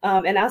really,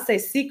 and I'll say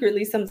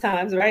secretly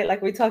sometimes, right?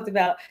 Like we talked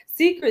about,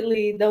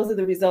 secretly, those are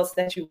the results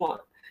that you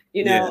want.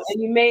 you know, Yes.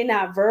 and you may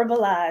not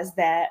verbalize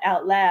that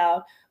out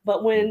loud.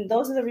 But when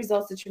those are the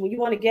results that when you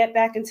want to get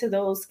back into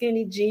those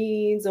skinny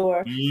jeans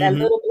or that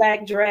Mm-hmm. little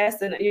black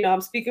dress, and you know,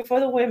 I'm speaking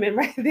for the women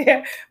right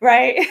there,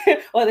 right?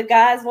 Or the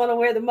guys want to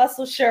wear the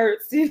muscle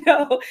shirts,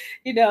 but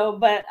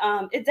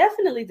it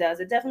definitely does.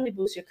 It definitely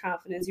boosts your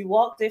confidence. You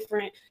walk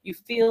different, you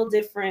feel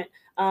different,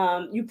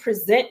 you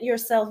present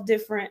yourself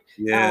different,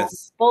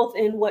 Yes. both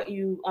in what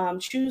you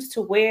choose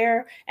to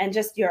wear and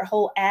just your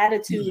whole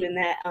attitude, and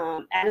that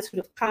attitude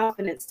of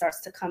confidence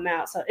starts to come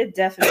out. So it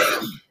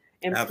definitely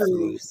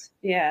Absolutely. improves.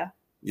 Yeah.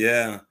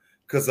 Yeah.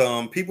 Because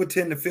people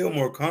tend to feel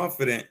more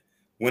confident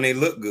when they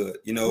look good.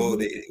 You know,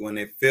 when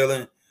they're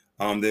feeling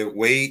their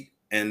weight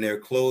and their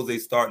clothes, they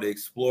start to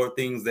explore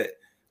things that,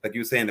 like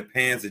you were saying, the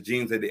pants, the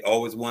jeans that they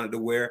always wanted to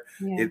wear.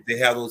 Yeah. They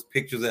have those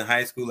pictures in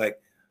high school,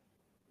 like,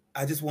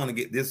 I just want to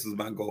get, this is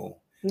my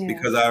goal. Yeah.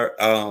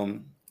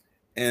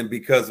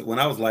 Because when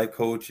I was life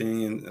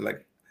coaching, and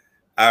like,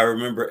 I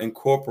remember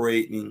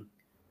incorporating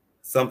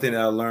something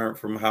that I learned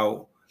from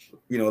how,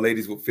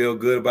 ladies would feel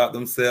good about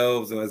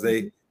themselves, and as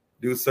they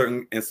do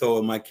certain, and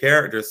so my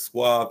character,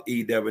 Suave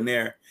E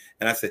Debonair,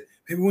 and I said,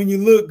 maybe when you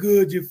look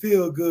good, you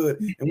feel good,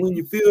 and when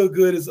you feel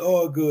good, it's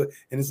all good,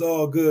 and it's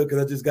all good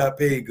because I just got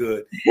paid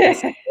good.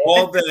 So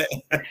all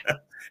that,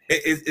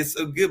 it's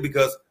so good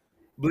because,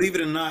 believe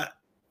it or not,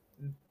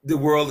 the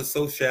world is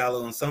so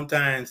shallow, and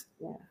sometimes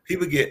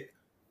people get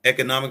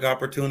economic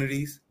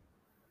opportunities,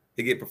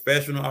 they get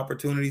professional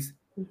opportunities,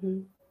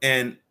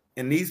 and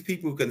these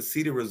people can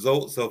see the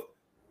results of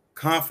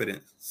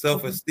confidence,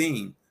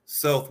 self-esteem,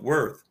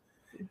 self-worth,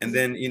 and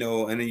then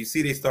you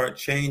see they start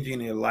changing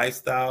their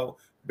lifestyle,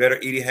 better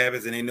eating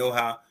habits, and they know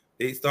how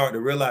they start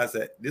to realize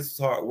that this is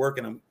hard work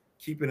and I'm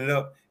keeping it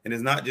up, and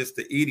it's not just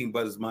the eating,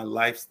 but it's my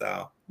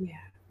lifestyle.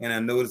 And I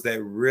noticed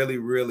that really,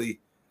 really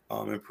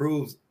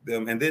improves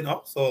them. And then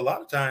also a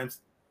lot of times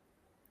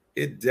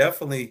it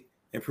definitely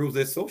improves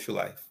their social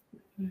life.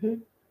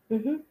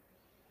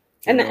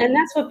 And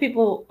that's what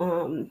people,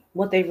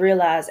 what they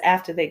realize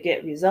after they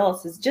get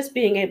results is just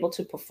being able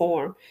to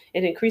perform.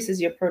 It increases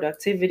your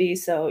productivity.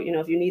 So,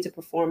 if you need to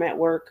perform at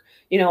work,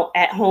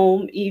 at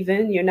home,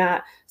 even, you're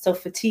not so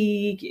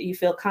fatigued, you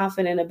feel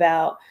confident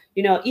about,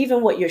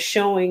 even what you're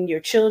showing your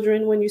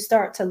children when you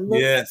start to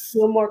look,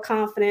 feel more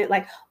confident,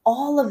 like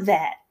all of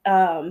that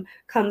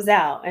comes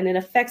out, and it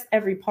affects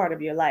every part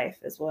of your life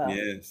as well.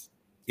 Yes.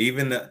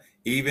 Even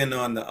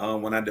on the,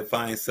 when I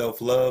define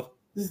self-love,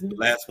 the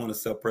last one is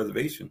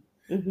self-preservation.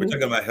 We're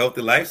talking about healthy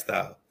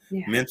lifestyle,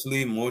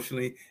 mentally,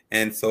 emotionally,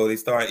 and so they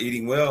start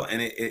eating well,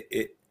 and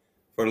it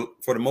for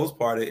the most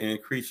part, it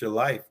increase your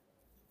life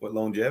with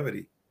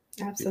longevity.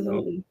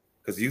 Absolutely.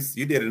 Because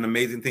you did an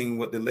amazing thing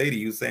with the lady.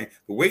 You saying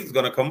the weight's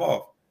going to come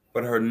off,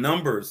 but her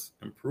numbers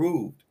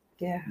improved.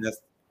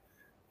 Yes.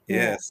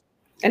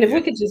 And if we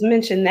could just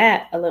mention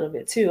that a little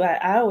bit too,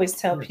 I always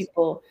tell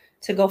people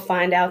to go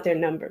find out their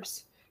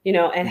numbers,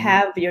 and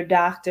have your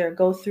doctor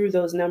go through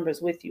those numbers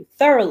with you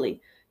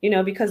thoroughly.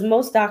 Because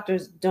most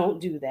doctors don't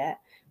do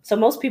that. So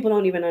most people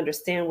don't even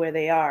understand where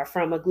they are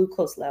from a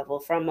glucose level,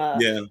 from a,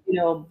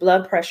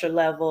 blood pressure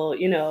level,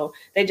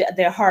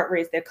 their heart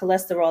rates, their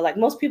cholesterol. Like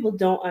most people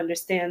don't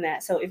understand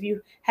that. So if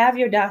you have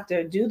your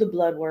doctor do the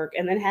blood work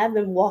and then have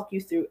them walk you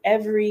through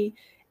every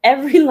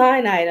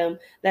line item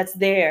that's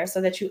there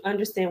so that you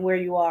understand where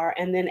you are,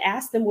 and then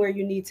ask them where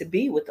you need to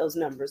be with those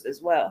numbers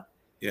as well.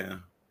 Yeah.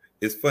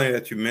 It's funny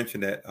that you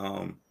mentioned that.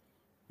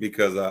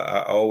 Because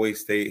I always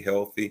stayed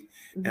healthy.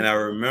 And I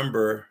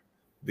remember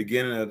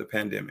beginning of the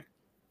pandemic.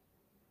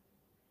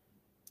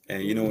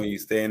 And, when you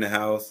stay in the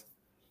house,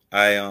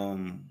 I,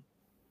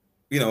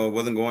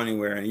 wasn't going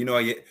anywhere. And,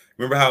 I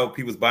remember how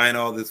people was buying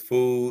all this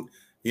food,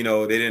 they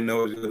didn't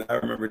know. I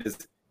remember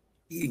just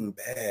eating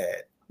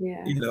bad,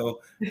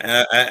 and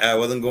I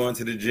wasn't going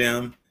to the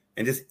gym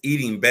and just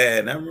eating bad.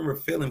 And I remember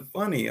feeling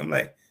funny. I'm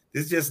like,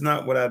 this is just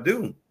not what I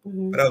do.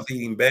 But I was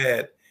eating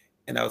bad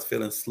and I was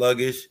feeling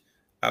sluggish.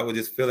 I was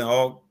just feeling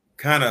all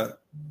kind of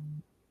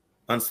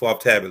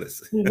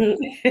unswabtabulous.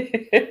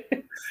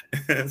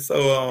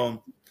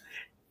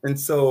 And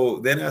so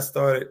then I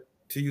started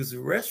to use the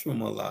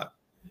restroom a lot.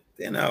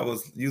 Then I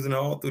was using it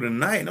all through the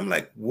night. And I'm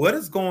like, what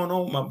is going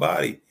on with my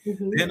body?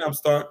 Then I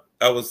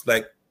was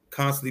like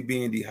constantly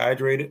being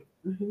dehydrated.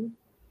 And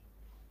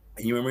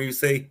you remember you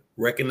say,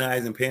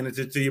 recognize and paying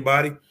attention to your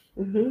body?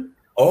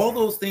 All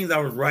those things I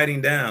was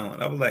writing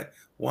down. I was like,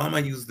 why am I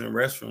using the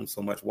restroom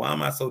so much? Why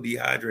am I so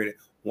dehydrated?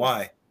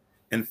 Why?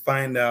 And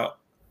find out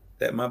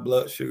that my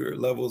blood sugar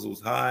levels was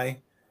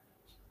high.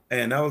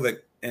 And I was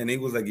like, and he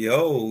was like,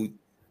 yo,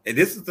 and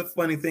this is the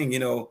funny thing,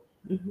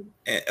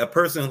 a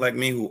person like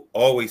me who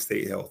always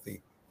stayed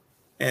healthy.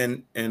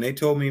 And they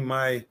told me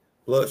my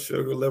blood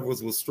sugar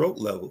levels was stroke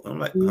level. I'm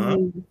like, huh?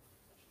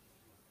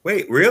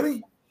 Wait,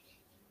 really?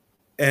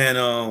 And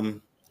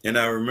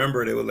I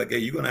remember they were like, hey,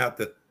 you're gonna have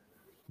to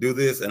do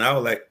this. And I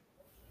was like,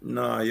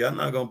 nah, y'all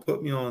not gonna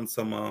put me on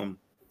some what do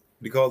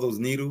you call those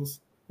needles?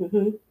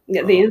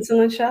 Yeah, the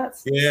insulin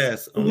shots.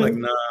 Yes. I'm like,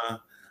 nah,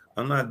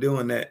 I'm not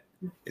doing that.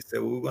 They said,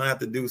 well, we're gonna have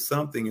to do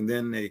something. And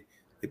then they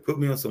They put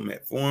me on some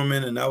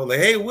metformin, and I was like,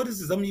 hey, what is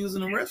this? I'm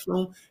using the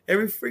restroom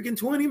every freaking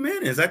 20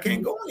 minutes. I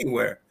can't go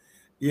anywhere,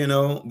 you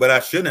know, but I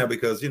shouldn't have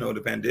because, you know,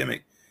 the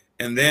pandemic.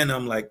 And then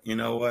I'm like, you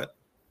know what?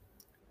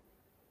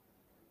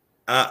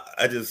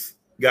 I just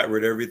got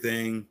rid of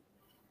everything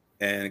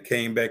and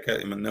came back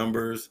at my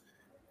numbers.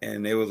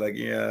 And they was like,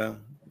 yeah,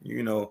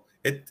 you know,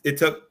 it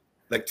took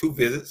like 2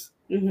 visits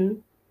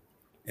and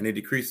they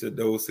decreased the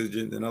dosage.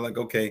 And I'm like,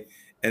 okay.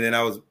 And then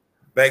I was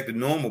back to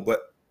normal,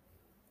 but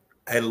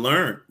I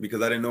learned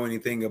because I didn't know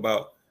anything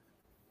about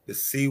the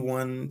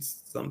C1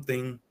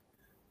 something,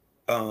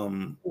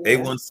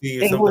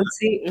 A1C or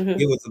something.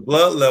 It was the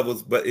blood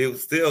levels, but it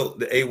was still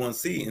the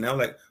A1C. And I'm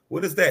like,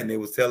 what is that? And they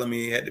was telling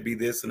me it had to be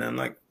this. And I'm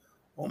like,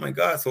 oh my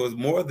God. So it's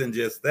more than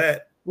just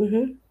that.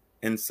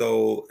 And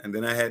so, and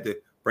then I had to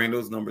bring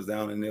those numbers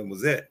down and that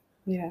was it.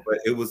 Yeah. But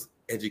it was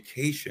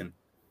education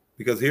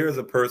because here is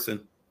a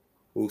person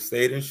who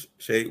stayed in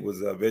shape,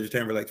 was a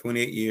vegetarian for like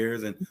 28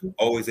 years and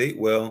always ate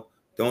well,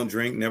 don't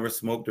drink, never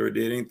smoked or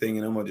did anything.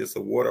 And I'm just a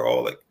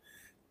wateraholic.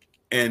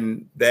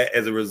 And that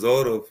as a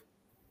result of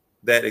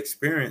that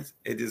experience,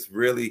 it just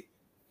really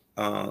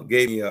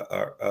gave me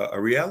a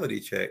reality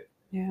check.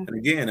 Yeah. And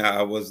again,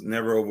 I was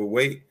never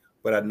overweight,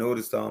 but I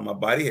noticed my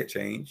body had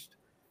changed,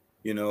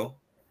 you know,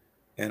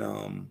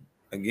 and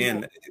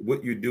again,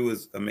 what you do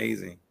is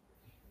amazing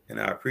and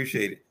I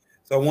appreciate it.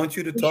 So I want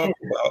you to talk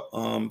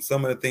about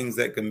some of the things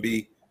that can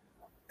be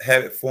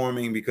habit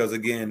forming, because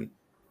again,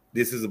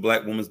 this is a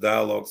Black Women's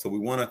Dialogue. So we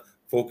want to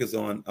focus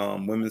on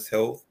women's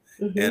health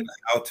and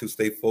how to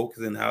stay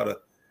focused and how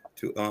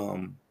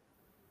to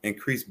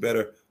increase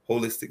better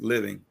holistic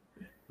living.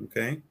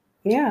 Okay.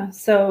 Yeah.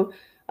 So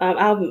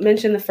I'll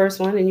mention the first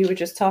one, and you were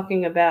just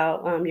talking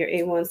about your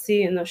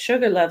A1C and those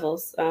sugar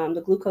levels,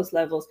 the glucose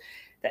levels.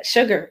 That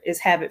sugar is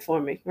habit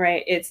forming,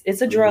 right?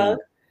 It's a drug.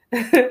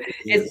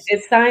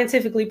 It's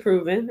scientifically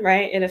proven,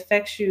 right? It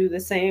affects you the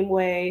same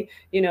way,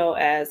 you know,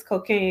 as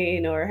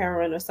cocaine or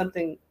heroin or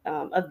something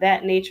of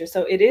that nature.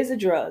 So it is a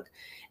drug.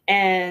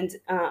 And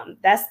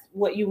that's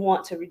what you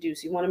want to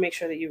reduce. You want to make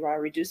sure that you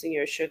are reducing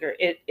your sugar.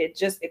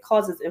 It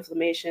causes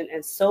inflammation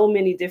and so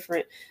many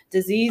different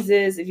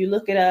diseases. If you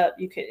look it up,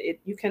 you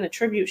can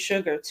attribute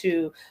sugar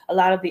to a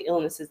lot of the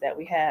illnesses that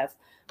we have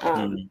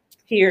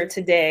here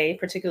today,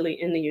 particularly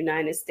in the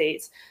United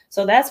States.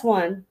 So that's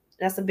one.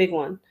 That's a big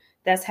one.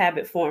 That's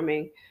habit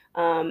forming.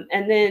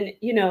 And then,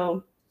 you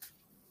know,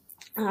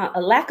 a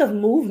lack of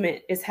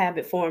movement is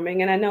habit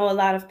forming. And I know a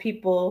lot of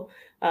people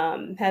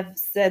have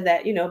said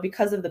that, you know,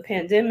 because of the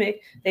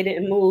pandemic, they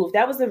didn't move.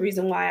 That was the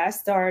reason why I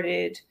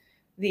started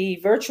the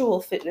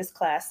virtual fitness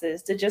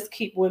classes, to just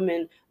keep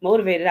women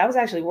motivated. I was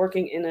actually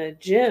working in a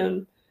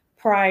gym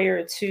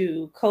prior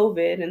to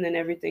COVID, and then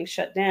everything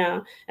shut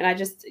down. And I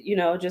just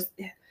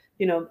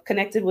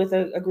connected with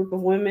a group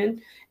of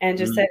women and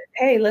just said,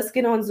 hey, let's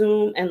get on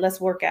Zoom and let's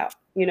work out.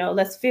 You know,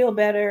 let's feel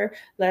better.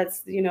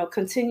 Let's, you know,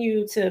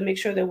 continue to make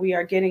sure that we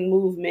are getting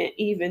movement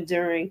even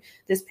during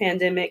this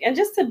pandemic, and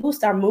just to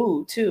boost our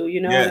mood too,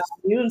 you know, and our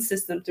immune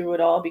system through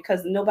it all,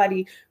 because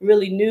nobody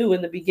really knew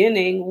in the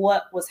beginning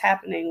what was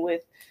happening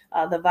with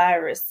the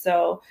virus.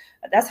 So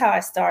that's how I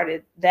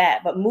started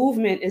that. But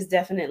movement is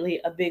definitely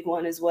a big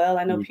one as well.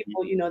 I know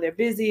people, you know, they're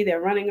busy,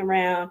 they're running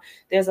around.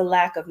 There's a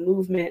lack of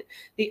movement.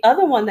 The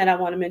other one that I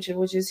want to mention,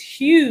 which is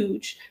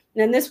huge,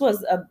 and this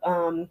was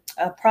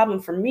a problem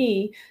for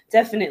me,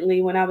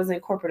 definitely when I was in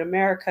corporate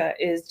America,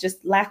 is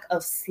just lack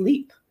of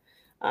sleep.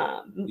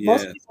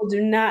 Most people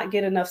do not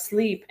get enough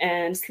sleep,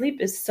 and sleep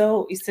is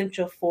so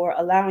essential for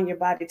allowing your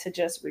body to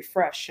just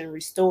refresh and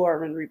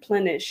restore and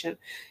replenish. And,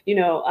 you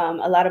know,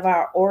 a lot of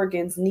our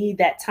organs need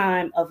that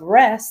time of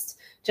rest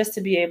just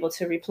to be able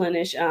to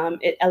replenish.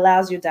 It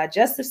allows your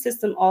digestive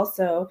system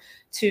also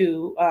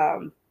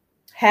to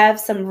have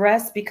some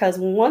rest, because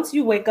once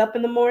you wake up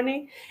in the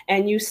morning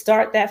and you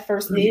start that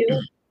first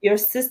meal, your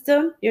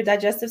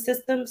digestive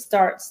system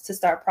starts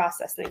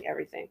processing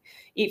everything.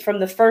 Eat from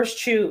the first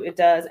chew, it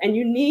does. And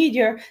you need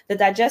the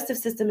digestive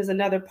system is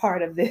another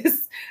part of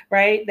this,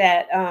 right?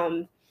 That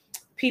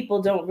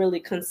people don't really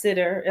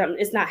consider.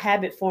 It's not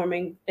habit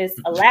forming. It's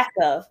a lack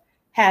of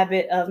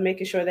habit of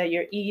making sure that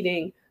you're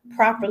eating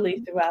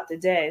properly throughout the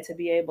day to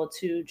be able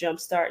to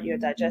jumpstart your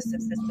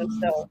digestive system.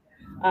 So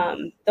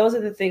those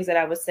are the things that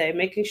I would say,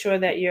 making sure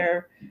that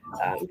you're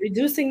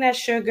reducing that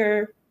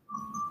sugar,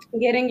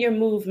 getting your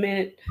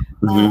movement.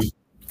 What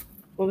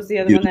was the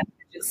other one?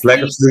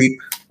 Lack of sleep,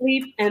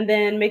 and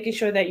then making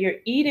sure that you're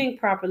eating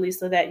properly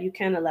so that you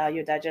can allow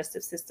your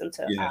digestive system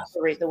to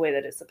operate the way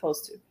that it's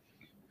supposed to.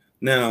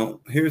 Now,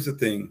 here's the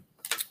thing.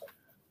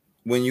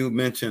 When you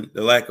mentioned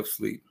the lack of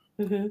sleep,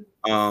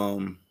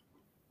 a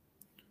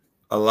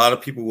lot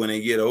of people, when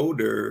they get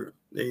older,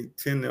 they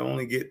tend to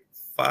only get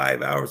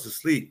 5 hours of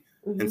sleep.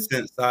 And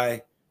since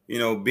I, you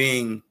know,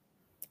 being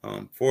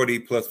 40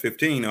 plus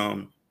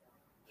 15,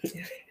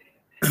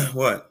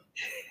 what?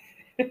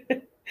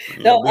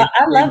 No,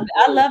 I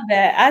love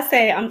that. I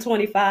say I'm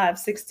 25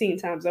 16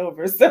 times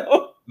over.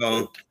 So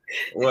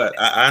what?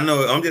 I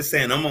know. I'm just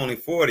saying I'm only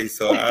 40,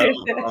 so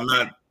I'm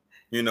not.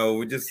 You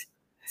know,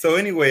 so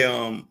anyway,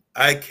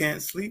 I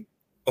can't sleep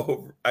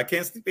I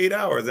can't sleep 8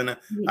 hours, and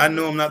I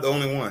know I'm not the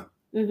only one.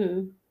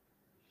 Mm-hmm.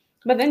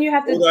 But then you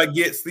have to. I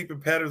get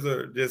sleeping patterns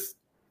are just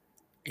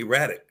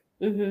erratic.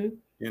 Mm-hmm.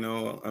 You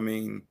know, I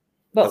mean,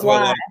 but that's why?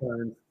 why a lot of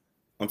times,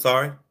 I'm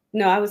sorry.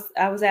 No, I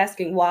was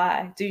asking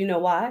why. Do you know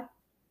why?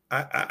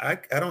 I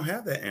don't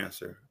have that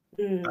answer.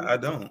 Mm. I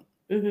don't,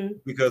 Mm-hmm.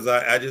 because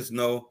I just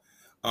know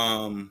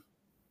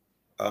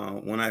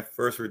when I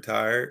first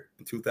retired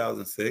in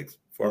 2006,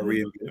 before I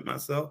reinvented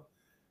myself,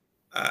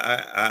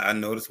 I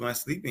noticed my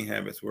sleeping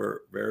habits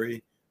were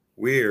very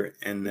weird,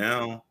 and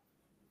now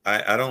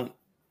I don't,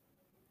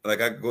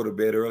 like, I go to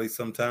bed early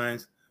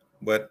sometimes,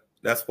 but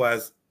that's why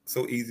it's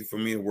so easy for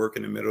me to work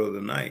in the middle of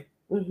the night.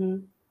 Mm-hmm.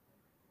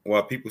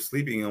 While people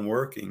sleeping, I'm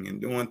working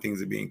and doing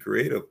things and being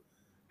creative.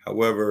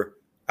 However,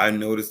 I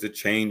noticed the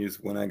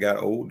changes when I got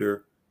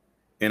older,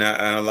 and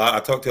I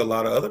talk to a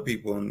lot of other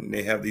people, and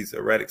they have these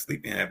erratic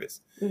sleeping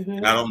habits. Mm-hmm.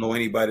 And I don't know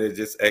anybody that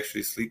just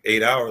actually sleep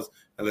 8 hours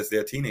unless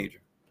they're a teenager.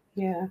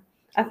 Yeah,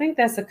 I think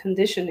that's a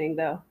conditioning,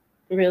 though.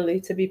 Really,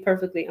 to be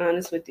perfectly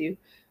honest with you,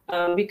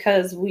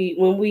 because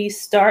when we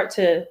start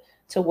to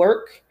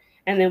work,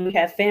 and then we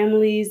have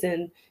families,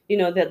 and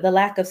the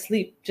lack of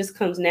sleep just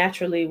comes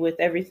naturally with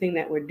everything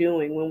that we're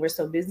doing when we're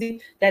so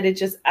busy,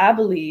 that I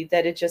believe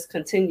that it just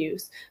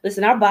continues.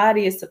 Listen, our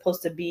body is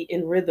supposed to be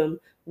in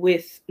rhythm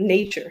with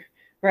nature,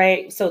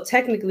 right? So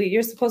technically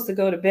you're supposed to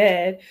go to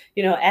bed,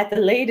 at the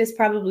latest,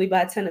 probably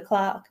by 10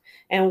 o'clock,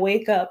 and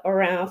wake up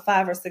around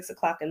 5 or 6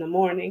 o'clock in the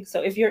morning.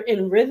 So if you're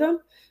in rhythm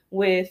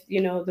with,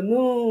 the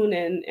moon,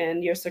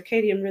 and your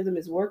circadian rhythm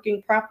is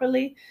working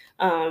properly,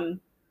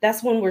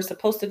 that's when we're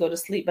supposed to go to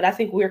sleep. But I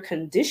think we're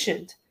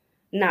conditioned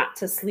not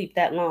to sleep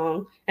that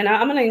long. And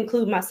I'm going to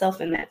include myself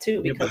in that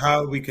too. Because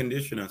how do we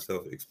condition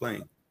ourselves?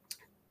 Explain.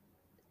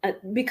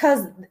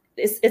 Because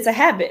it's a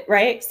habit,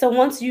 right? So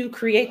once you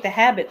create the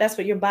habit, that's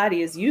what your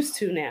body is used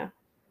to now.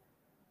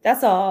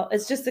 That's all.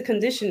 It's just the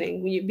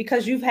conditioning,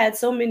 because you've had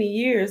so many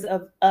years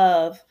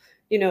of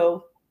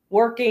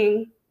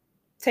working,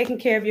 taking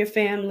care of your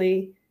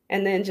family,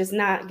 and then just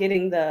not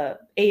getting the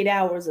 8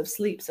 hours of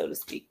sleep, so to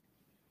speak.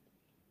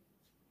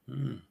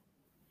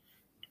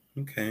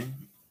 Okay.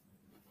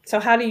 So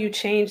how do you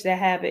change that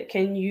habit?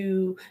 Can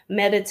you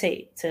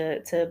meditate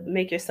to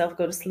make yourself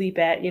go to sleep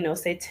at,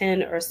 say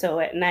 10 or so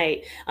at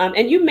night?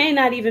 And you may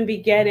not even be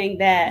getting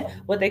that,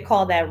 what they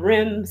call that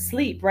REM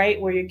sleep, right?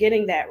 Where you're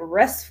getting that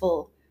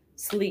restful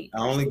sleep.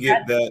 I only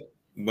get that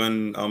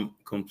when I'm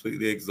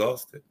completely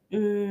exhausted.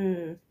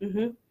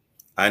 Mm-hmm.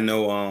 I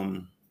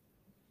know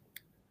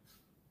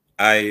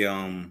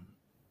I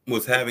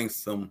was having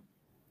some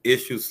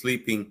issues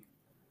sleeping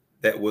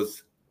that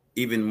was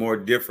even more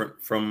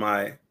different from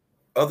my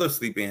other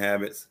sleeping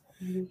habits.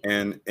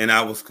 Mm-hmm. And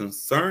I was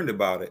concerned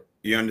about it.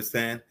 You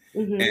understand?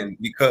 Mm-hmm. And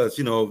because,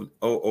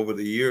 over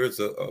the years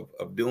of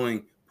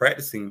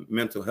practicing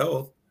mental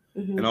health,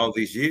 Mm-hmm. and all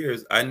these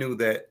years, I knew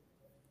that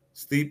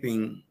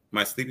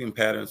my sleeping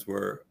patterns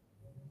were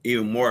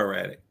even more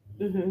erratic.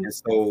 Mm-hmm. And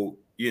so,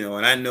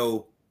 and I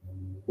know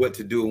what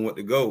to do and what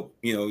to go.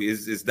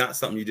 It's not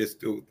something you just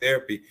do with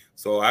therapy.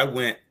 So I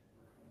went,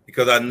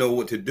 because I know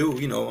what to do.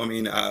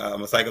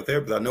 I'm a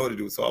psychotherapist. I know what to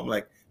do. So I'm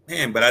like,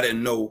 man, but I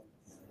didn't know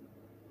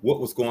what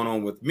was going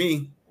on with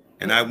me.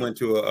 And I went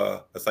to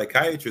a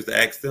psychiatrist to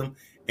ask them,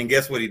 and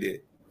guess what he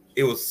did?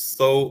 It was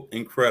so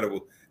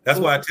incredible. That's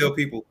why I tell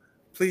people,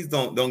 please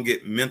don't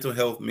get mental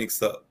health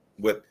mixed up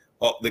with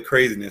all the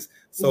craziness.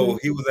 So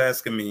he was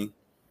asking me,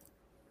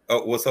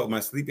 what's up with my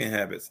sleeping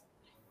habits?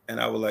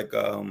 And I was like,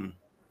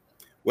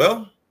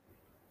 well,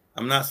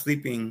 I'm not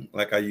sleeping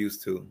like I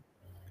used to.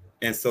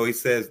 And so he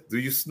says, do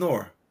you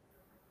snore?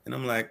 And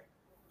I'm like,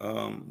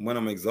 when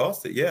I'm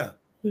exhausted, yeah.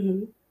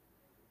 Mm-hmm.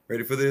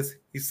 Ready for this?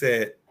 He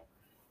said,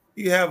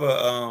 you have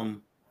a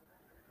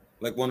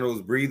like one of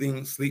those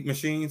breathing sleep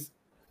machines?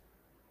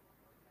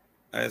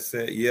 I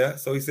said, yeah.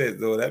 So he said,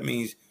 though, that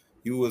means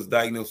you was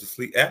diagnosed with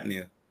sleep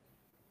apnea.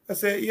 I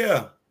said,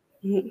 yeah.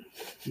 Mm-hmm.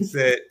 He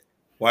said,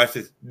 watch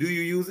this. Do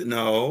you use it?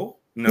 No,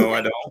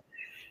 I don't.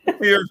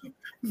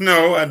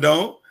 No, I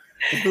don't.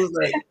 He was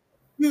like,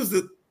 use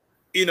it,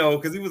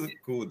 because he was a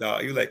cool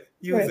dog. He was like,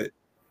 use it.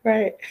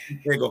 Right.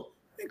 They go,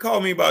 he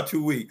called me about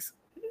 2 weeks.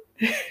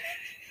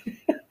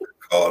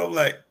 Called him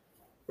like,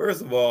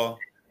 first of all,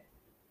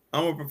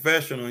 I'm a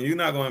professional and you're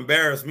not going to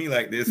embarrass me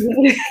like this.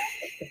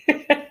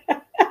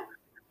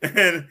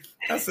 And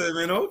I said,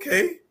 man,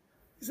 okay.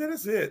 He said,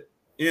 that's it.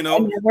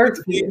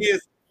 The thing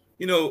is,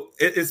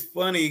 it's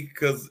funny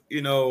because,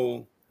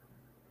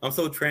 I'm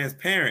so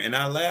transparent, and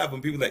I laugh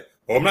when people are like,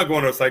 oh, I'm not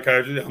going to a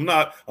psychiatrist. I'm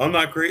not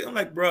crazy. I'm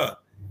like, bruh,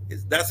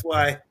 that's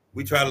why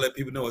we try to let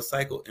people know it's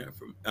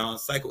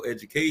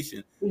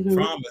psychoeducation,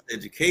 trauma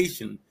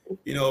education.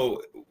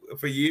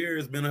 For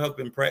years, mental health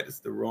been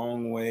practiced the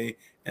wrong way,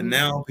 and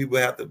now people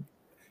have to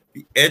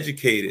be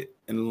educated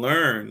and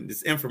learn.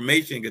 This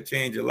information can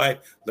change your life.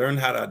 Learn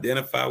how to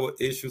identify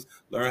with issues.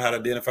 Learn how to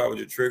identify with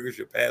your triggers,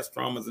 your past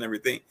traumas, and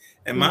everything.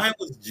 And mine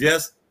was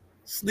just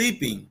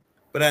sleeping,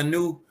 but I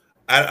knew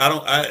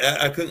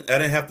I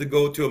didn't have to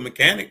go to a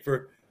mechanic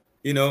for,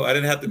 I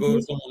didn't have to go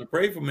to someone to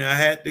pray for me. I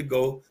had to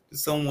go to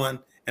someone,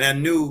 and I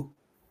knew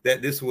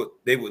that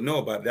they would know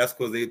about it. That's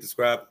because they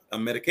described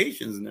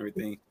medications and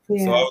everything.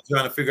 Yeah. So I was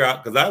trying to figure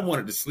out, because I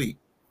wanted to sleep,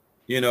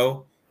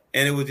 and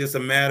it was just a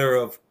matter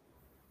of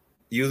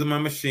using my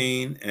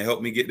machine and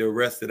help me get the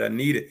rest that I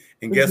needed.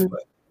 And guess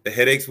what? The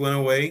headaches went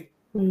away.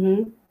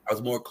 I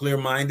was more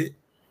clear-minded,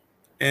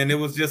 and it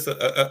was just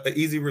a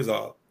easy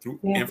resolve through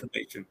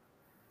information.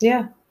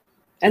 Yeah.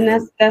 And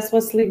that's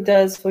what sleep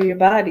does for your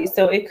body.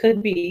 So it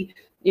could be,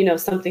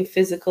 something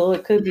physical,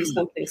 it could be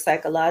something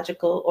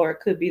psychological, or it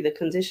could be the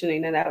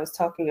conditioning that I was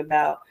talking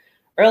about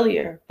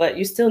earlier, but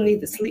you still need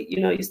the sleep,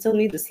 you still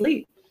need the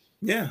sleep.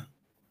 Yeah.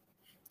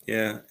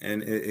 Yeah.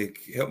 And it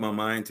helped my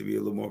mind to be a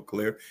little more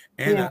clear,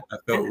 and I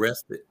felt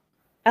rested.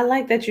 I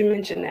like that you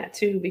mentioned that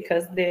too,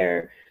 because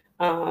there,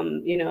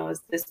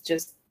 is this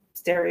just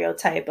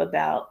stereotype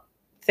about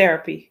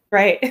therapy,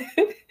 right?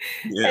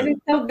 Yeah. And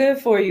it's so good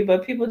for you,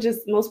 but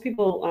most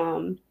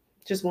people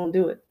just won't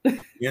do it.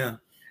 Yeah.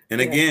 And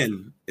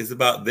again, it's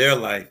about their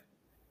life,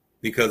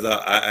 because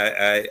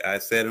I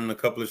said on a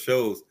couple of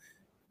shows,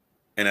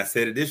 and I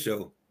said at this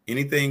show,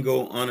 anything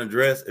go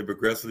unaddressed, it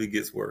progressively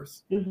gets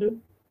worse.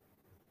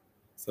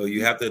 So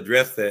you have to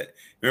address that.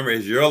 Remember,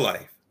 it's your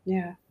life.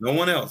 Yeah. No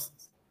one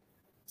else's.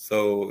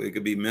 So it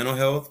could be mental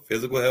health,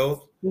 physical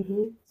health,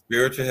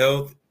 spiritual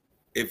health.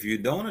 If you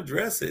don't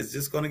address it, it's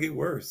just going to get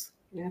worse.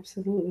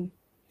 Absolutely.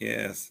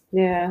 Yes.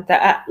 Yeah.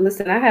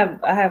 Listen, I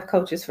have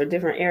coaches for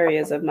different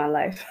areas of my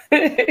life.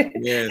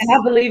 Yes. And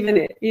I believe in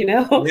it,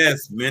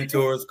 Yes.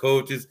 Mentors,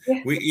 coaches.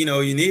 Yeah.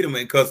 You need them,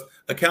 because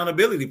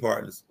accountability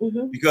partners.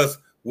 Because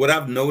what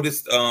I've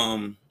noticed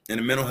in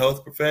the mental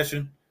health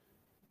profession,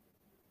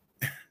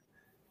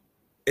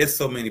 it's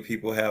so many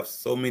people have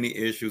so many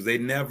issues. They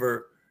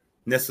never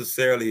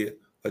necessarily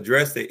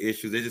address their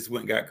issues. They just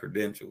went and got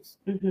credentials.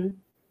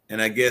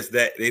 And I guess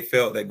that they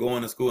felt that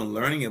going to school and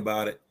learning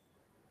about it,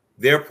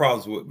 their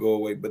problems would go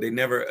away, but they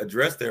never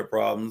addressed their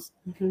problems.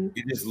 You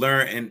just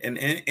learn, and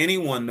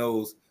anyone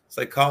knows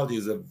psychology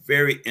is a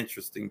very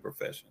interesting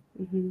profession.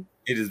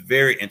 It is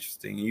very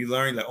interesting. And you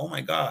learn like, oh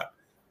my God,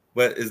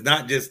 but it's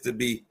not just to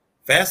be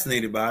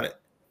fascinated about it.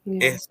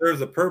 It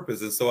serves a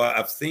purpose. And so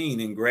I've seen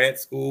in grad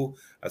school,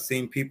 I've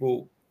seen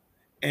people,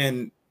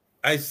 and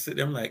I sit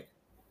there, I'm like,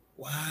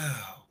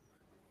 wow,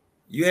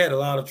 you had a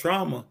lot of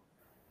trauma.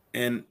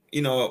 And,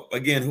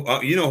 again,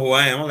 you know who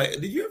I am. I'm like,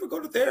 did you ever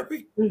go to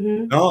therapy?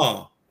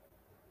 No.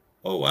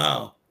 Oh,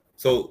 wow.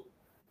 So,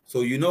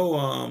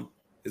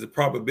 there's a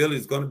probability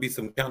there's going to be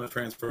some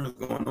countertransference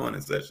going on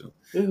in sessions.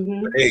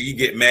 But hey, you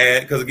get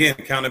mad because, again,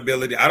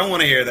 accountability. I don't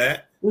want to hear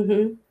that.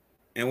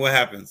 And what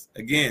happens?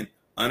 Again,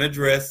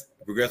 unaddressed,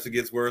 progressively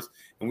gets worse.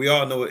 And we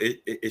all know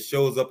it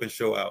shows up and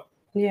show out.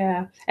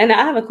 Yeah. And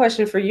I have a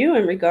question for you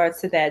in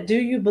regards to that. Do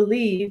you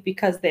believe,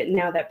 because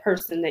that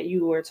person that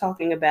you were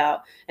talking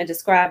about and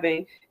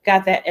describing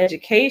got that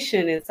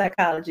education in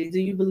psychology,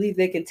 do you believe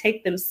they can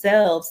take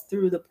themselves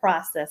through the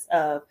process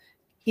of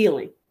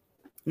healing?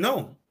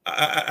 No.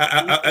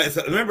 I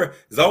remember,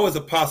 there's always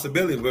a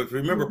possibility, but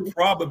remember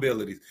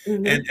probabilities.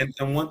 And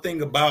one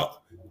thing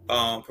about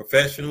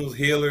professionals,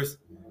 healers,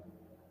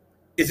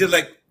 it's just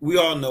like we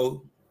all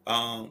know.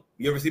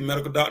 You ever see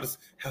medical doctors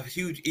have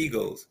huge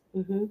egos,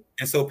 and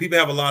so people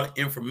have a lot of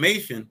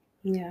information.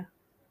 Yeah.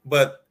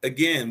 But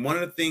again, one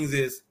of the things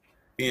is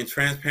being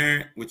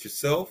transparent with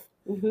yourself,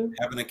 having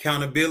an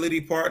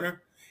accountability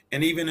partner,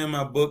 and even in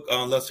my book,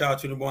 "Lust Child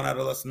Children Born Out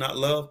of Lust Not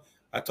Love,"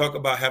 I talk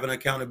about having an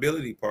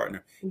accountability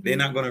partner. They're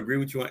not going to agree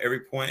with you on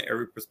every point,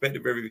 every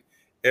perspective,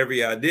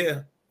 every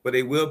idea, but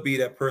they will be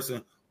that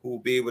person who will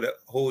be able to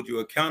hold you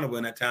accountable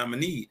in that time of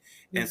need.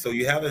 And so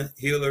you have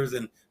healers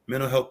and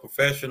mental health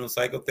professionals,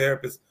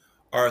 psychotherapists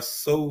are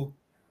so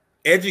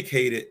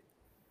educated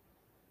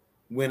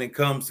when it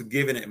comes to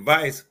giving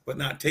advice, but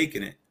not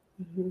taking it.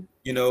 And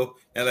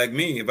like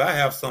me, if I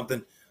have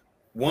something,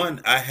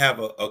 one, I have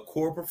a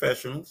core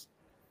professionals,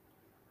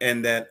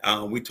 and that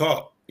we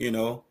talk, and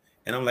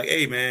I'm like,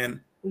 hey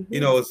man,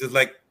 it's just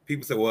like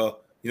people say,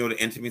 well,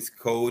 the intimacy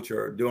coach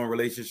or doing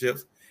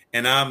relationships,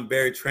 and I'm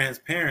very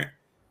transparent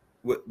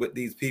with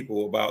these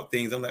people about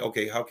things. I'm like,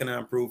 okay, how can I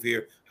improve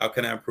here? How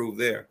can I improve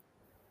there?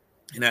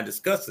 And I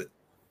discuss it,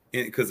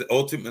 because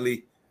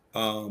ultimately,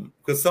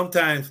 because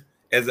sometimes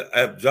as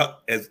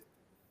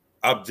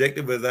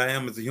objective as I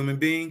am as a human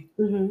being,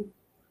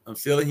 I'm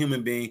still a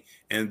human being,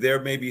 and there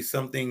may be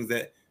some things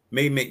that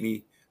may make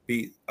me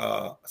be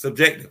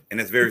subjective, and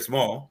it's very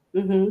small,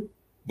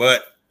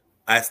 but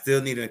I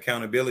still need an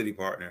accountability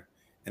partner,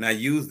 and I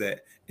use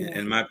that.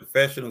 And my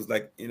professionals,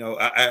 like,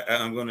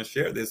 I'm going to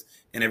share this,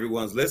 and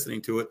everyone's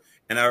listening to it.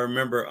 And I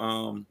remember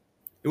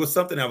it was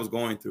something I was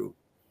going through,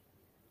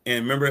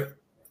 and remember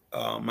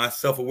my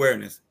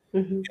self-awareness,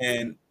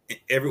 and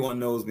everyone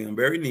knows me. I'm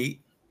very neat,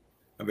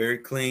 I'm very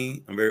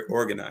clean, I'm very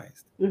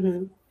organized,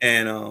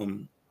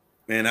 and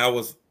I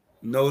was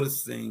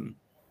noticing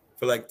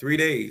for like 3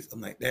 days, I'm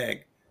like,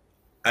 dang,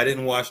 I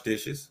didn't wash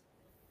dishes,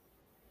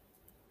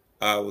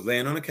 I was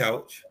laying on the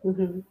couch,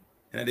 and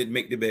I didn't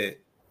make the bed.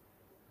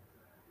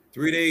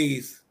 3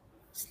 days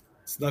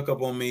snuck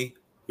up on me,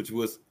 which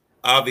was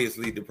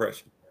obviously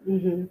depression.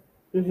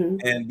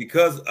 And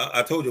because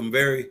I told you I'm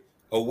very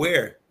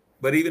aware,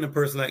 but even a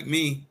person like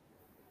me,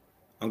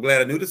 I'm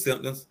glad I knew the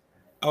symptoms.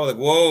 I was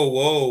like,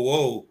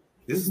 whoa,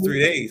 this is 3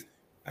 days.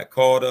 I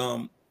called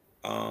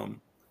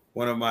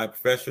one of my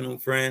professional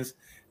friends,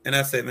 and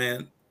I said,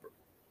 man,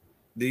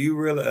 do you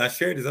realize? I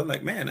shared this. I'm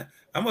like, man,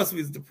 I must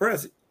be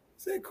depressed. He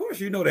said, of course,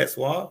 you know that,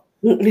 Suave.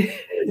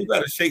 You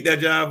got to shake that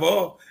jive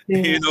off,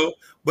 you know.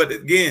 But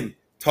again,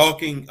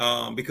 talking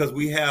because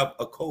we have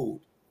a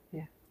code.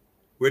 Yeah,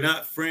 we're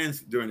not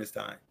friends during this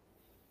time.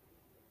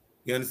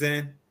 You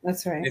understand?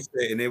 That's right.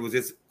 And it was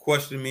just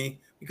questioning me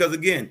because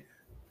again,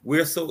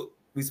 we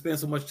spend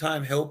so much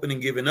time helping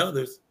and giving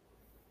others.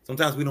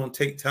 Sometimes we don't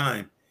take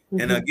time.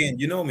 And again,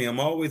 you know me, I'm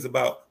always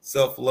about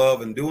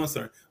self-love and doing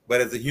something.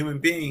 But as a human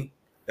being,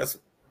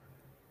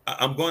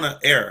 I'm going to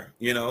err,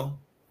 you know.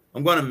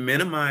 I'm going to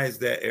minimize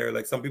that error.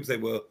 Like some people say,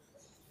 well,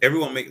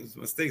 everyone makes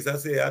mistakes. I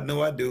say, I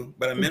know I do,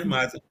 but I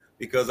minimize it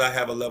because I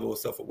have a level of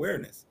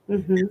self-awareness.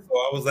 And so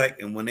I was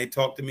like, and when they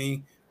talked to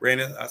me,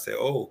 Brandon, I said,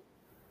 oh,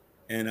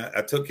 and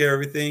I took care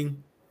of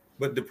everything,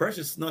 but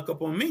depression snuck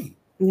up on me.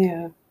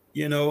 Yeah.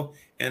 You know,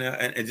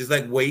 and just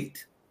like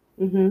weight,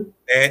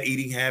 bad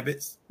eating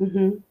habits,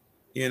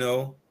 you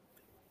know,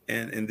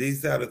 and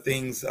these are the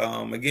things,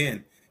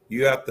 again,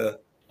 you have to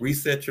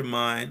reset your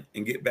mind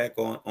and get back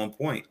on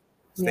point,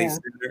 stay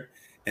centered,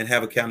 and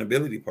have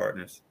accountability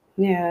partners.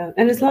 Yeah.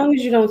 And as long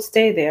as you don't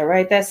stay there,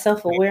 right, that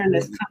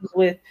self-awareness comes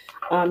with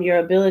your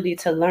ability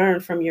to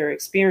learn from your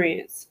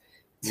experience,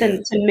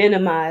 to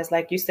minimize,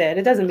 like you said,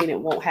 it doesn't mean it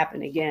won't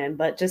happen again,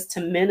 but just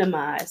to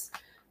minimize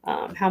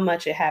how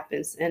much it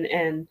happens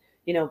and,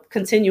 you know,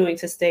 continuing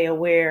to stay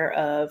aware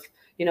of,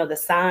 you know, the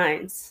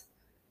signs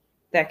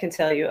that can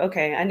tell you,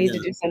 okay, I need to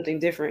do something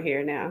different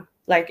here now.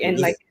 Like you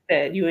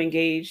said, you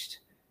engaged,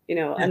 you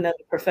know, another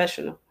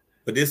professional.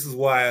 But this is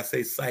why I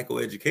say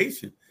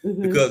psychoeducation,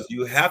 because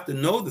you have to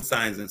know the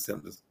signs and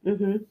symptoms.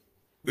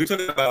 We're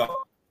talking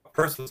about a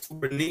person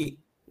super neat,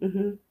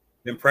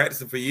 been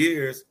practicing for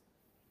years,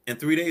 and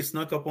 3 days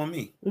snuck up on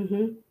me.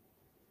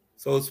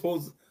 So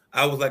suppose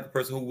I was like a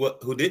person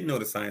who didn't know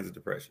the signs of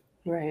depression.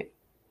 Right.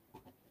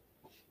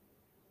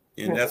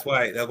 And that's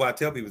why I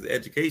tell people it's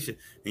education,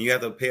 and you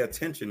have to pay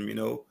attention. You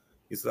know,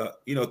 it's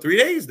 3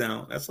 days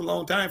now. That's a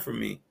long time for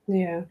me.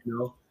 Yeah. You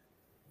know,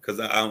 because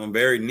I'm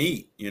very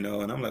neat. You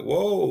know, and I'm like,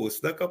 whoa, it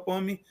snuck up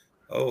on me.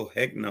 Oh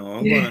heck no,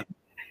 I'm gonna,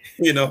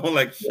 you know, I'm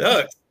like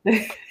shucks.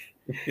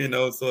 You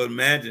know, so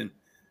imagine,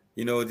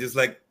 you know, just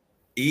like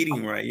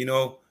eating right. You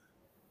know,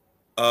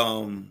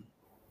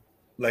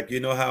 like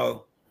you know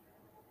how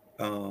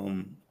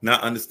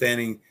not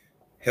understanding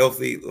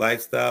healthy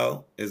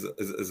lifestyle is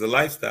a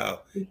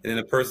lifestyle, and then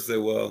the person said,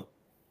 well,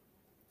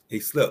 he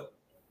slipped.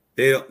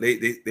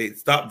 They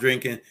stopped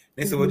drinking.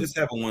 They said, well, just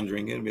have one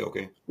drink, it'll be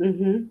okay.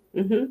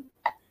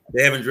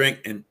 They haven't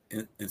drank in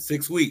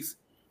 6 weeks,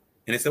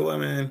 and they said, well,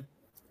 man,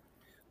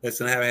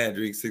 listen, I haven't had a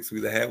drink 6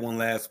 weeks. I had one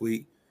last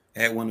week.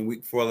 I had one the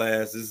week before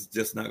last. This is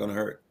just not going to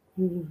hurt.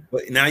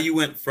 But now you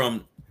went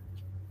from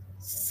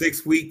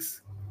 6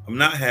 weeks of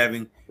not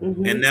having,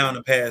 and now in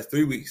the past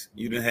 3 weeks,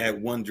 you didn't have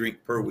one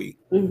drink per week.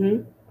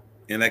 And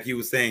like you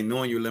were saying,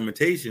 knowing your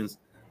limitations,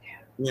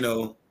 you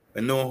know,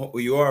 and knowing who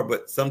you are.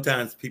 But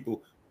sometimes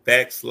people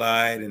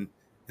backslide and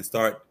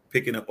start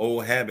picking up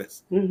old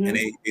habits, and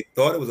they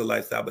thought it was a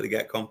lifestyle, but they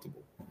got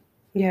comfortable.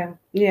 Yeah.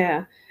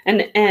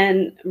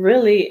 And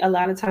really, a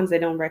lot of times they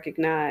don't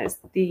recognize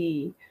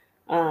the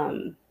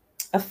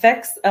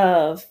effects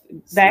of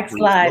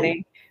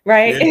backsliding.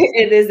 Right.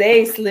 It is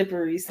a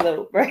slippery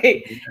slope.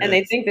 Right. And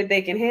they think that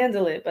they can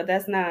handle it, but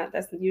that's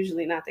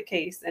usually not the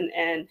case.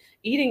 And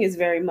eating is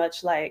very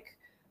much like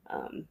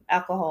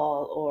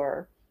alcohol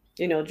or,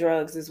 you know,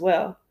 drugs as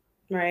well.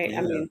 Right.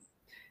 I mean,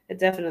 it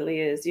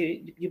definitely is.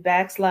 You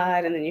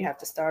backslide and then you have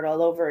to start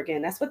all over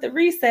again. That's what the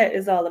reset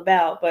is all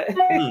about. But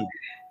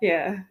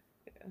yeah.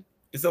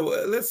 So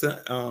listen,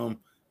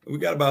 we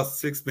got about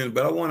 6 minutes,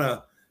 but I want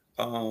to,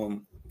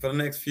 for the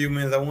next few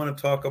minutes, I want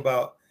to talk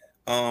about,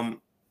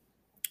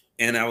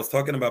 and I was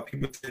talking about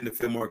people tend to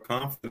feel more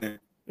confident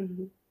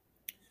when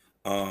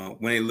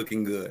they're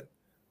looking good.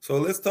 So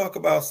let's talk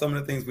about some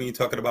of the things when you're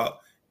talking about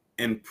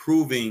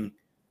improving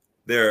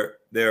their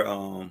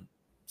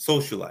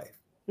social life.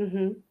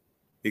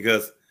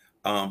 Because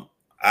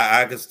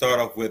I could start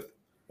off with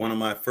one of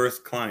my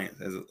first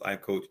clients as a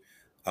life coach.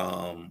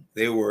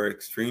 They were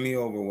extremely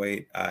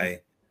overweight. I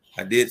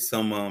did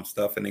some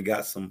stuff and they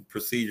got some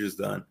procedures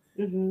done,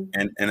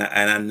 and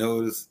I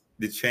noticed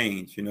the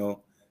change. You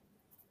know,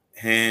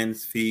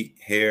 hands, feet,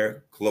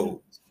 hair,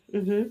 clothes.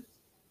 You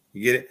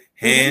get it?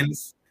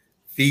 Hands,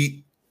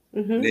 feet,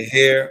 the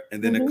hair,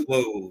 and then the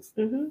clothes.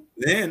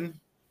 Then,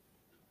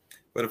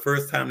 for the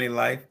first time in their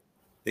life,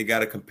 they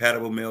got a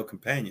compatible male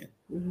companion.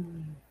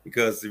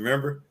 Because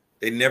remember,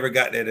 they never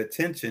got that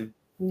attention.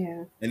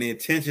 And the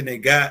attention they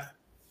got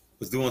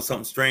was doing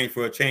something strange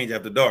for a change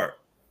after dark.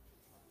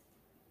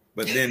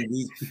 But then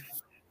these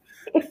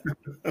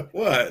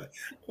what?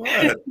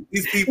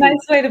 These people, nice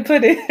way to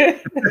put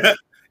it.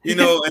 You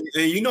know,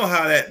 and you know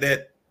how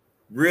that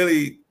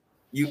really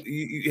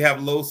you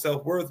have low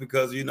self-worth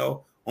because, you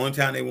know, only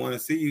time they want to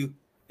see you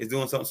is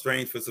doing something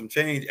strange for some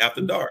change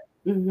after dark.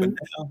 But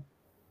now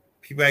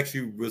people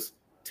actually was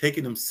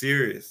taking them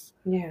serious.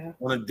 Yeah.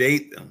 Want to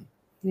date them.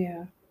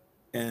 Yeah.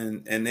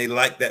 And they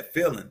like that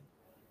feeling,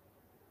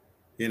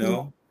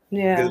 because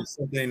it's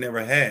something they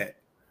never had.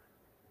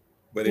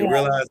 But they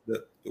realized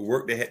the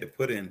work they had to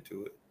put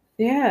into it.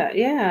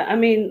 Yeah. I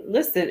mean,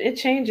 listen, it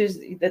changes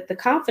the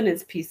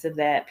confidence piece of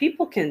that.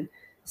 People can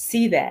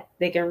see that.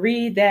 They can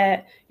read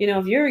that.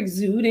 If you're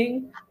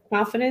exuding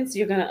confidence,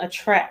 you're going to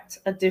attract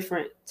a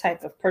different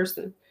type of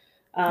person.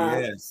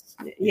 Yes.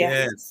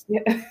 Yeah.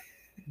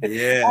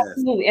 Yes.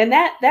 Absolutely. And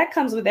that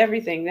comes with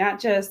everything, not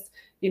just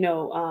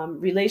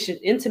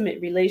intimate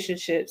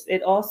relationships.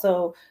 It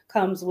also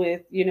comes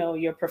with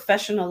your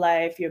professional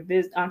life, your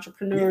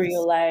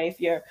entrepreneurial life,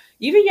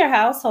 even your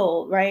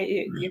household, right?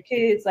 Your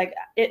kids, like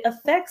it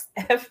affects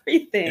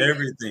everything.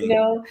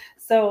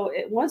 So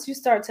once you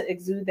start to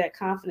exude that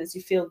confidence,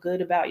 you feel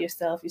good about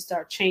yourself. You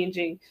start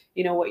changing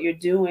what you're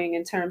doing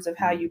in terms of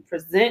how you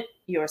present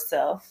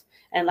yourself.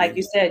 And like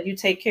you said, you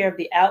take care of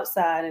the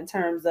outside in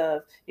terms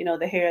of,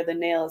 the hair, the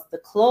nails, the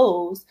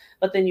clothes,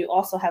 but then you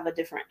also have a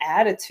different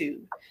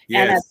attitude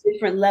and a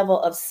different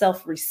level of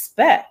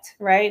self-respect,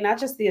 right? Not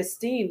just the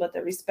esteem, but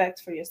the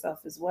respect for yourself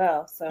as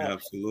well. So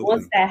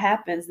once that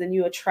happens, then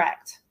you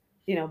attract,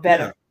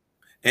 better.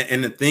 Yeah.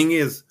 And the thing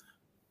is,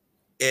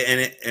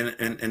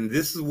 and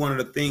this is one of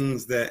the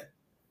things that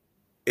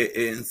it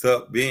ends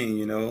up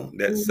being,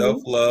 that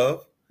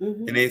self-love.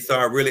 And they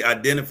start really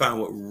identifying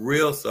what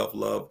real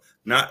self-love,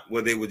 not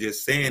what they were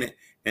just saying it,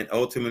 and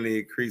ultimately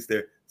increase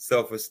their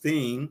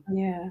self-esteem.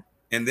 Yeah.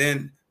 And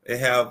then they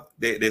have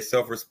their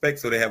self-respect,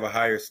 so they have a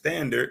higher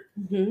standard.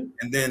 And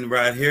then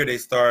right here, they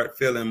start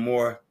feeling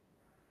more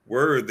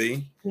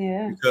worthy.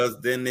 Yeah.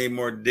 Because then they're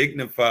more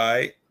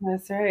dignified.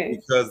 That's right.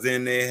 Because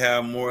then they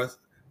have more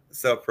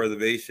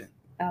self-preservation.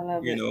 I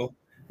love it.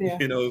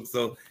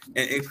 So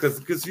and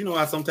because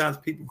how sometimes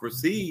people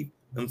perceive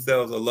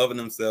themselves or loving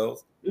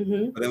themselves. But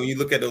then when you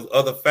look at those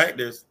other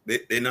factors,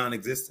 they're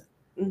non-existent.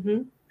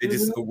 They're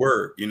just a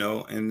word,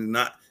 and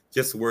not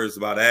just words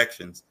about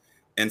actions.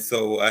 And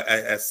so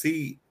I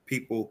see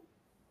people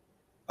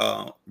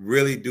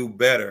really do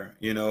better,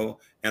 and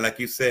like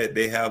you said,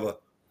 they have a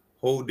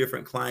whole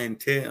different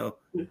clientele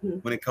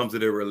when it comes to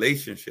their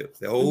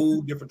relationships. A whole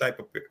different type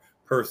of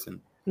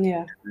person.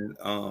 Yeah.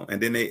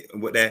 And then they,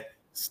 with that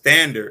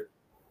standard,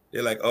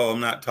 they're like, oh, I'm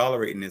not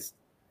tolerating this.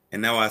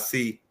 And now I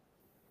see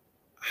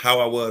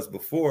how I was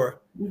before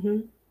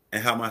and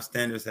how my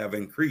standards have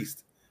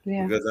increased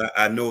because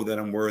I know that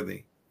I'm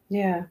worthy.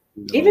 Yeah.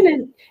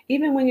 Even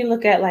when you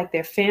look at like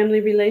their family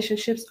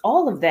relationships,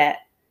 all of that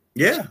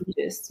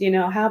changes,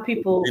 how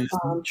people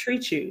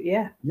treat you.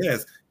 Yeah.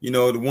 Yes.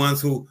 The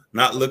ones who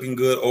not looking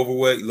good,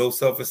 overweight, low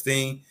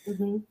self-esteem,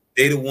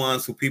 they're the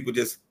ones who people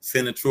just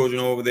send the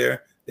children over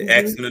there. They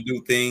ask them to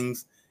do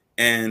things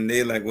and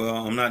they're like,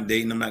 well, I'm not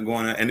dating, I'm not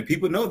going out. And the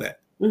people know that.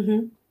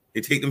 They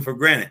take them for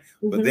granted.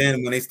 But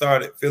then when they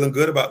started feeling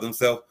good about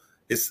themselves,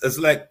 it's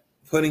like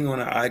putting on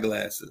their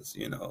eyeglasses,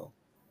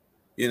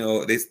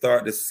 they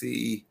start to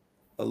see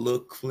a little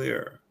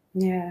clearer.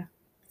 Yeah.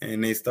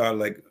 And they start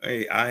like,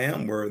 hey, I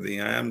am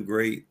worthy. I am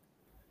great.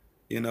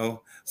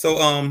 So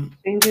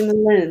changing the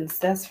lens,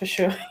 that's for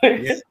sure.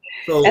 Yeah.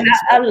 So,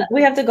 and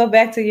we have to go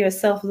back to your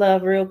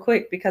self-love real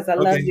quick because I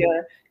love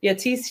your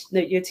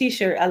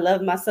t-shirt. I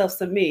love myself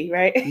some me,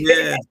 right?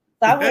 Yeah.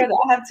 So I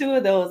have two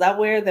of those. I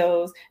wear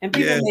those, and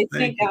people may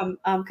think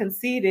I'm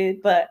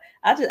conceited, but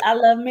I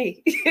love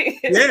me.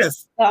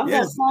 Yes. So I'm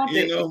gonna flaunt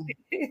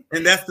it.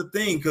 And that's the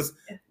thing, because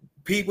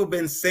people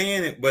been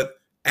saying it,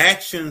 but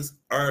actions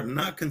are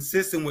not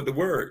consistent with the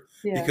word.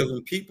 Yeah. Because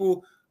when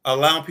people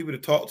allow people to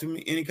talk to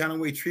me any kind of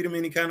way, treat them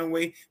any kind of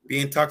way,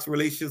 be in toxic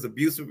relationships,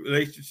 abusive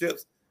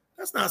relationships,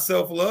 that's not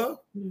self-love.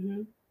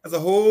 There's a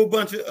whole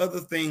bunch of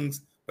other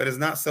things, but it's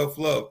not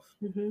self-love.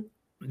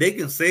 They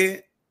can say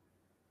it,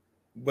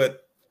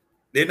 but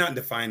they're not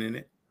defining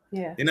it.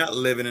 Yeah. They're not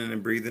living it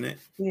and breathing it.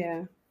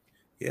 Yeah.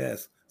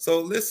 Yes.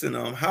 So listen,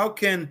 how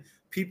can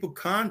people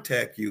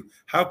contact you?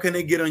 How can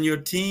they get on your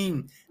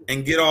team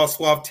and get all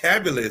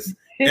swabtabulous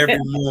every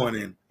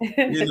morning?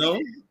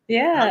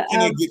 Yeah. How can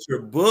they get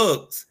your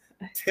books?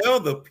 Tell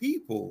the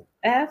people.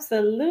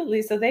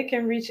 Absolutely. So they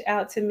can reach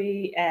out to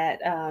me at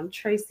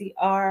Tracy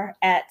R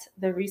at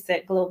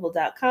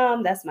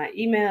theresetglobal.com. That's my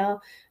email.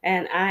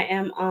 And I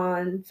am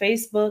on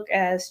Facebook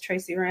as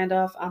Tracy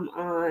Randolph. I'm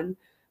on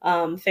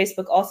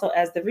Facebook also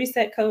as The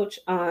Reset Coach.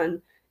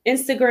 On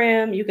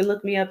Instagram, you can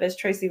look me up as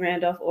Tracy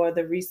Randolph or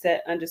the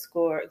reset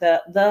underscore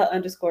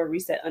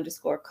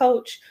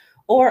coach,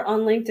 or on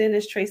LinkedIn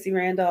as Tracy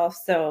Randolph.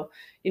 So,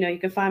 you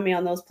can find me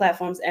on those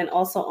platforms and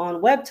also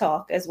on Web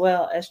Talk as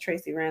well as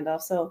Tracy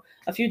Randolph. So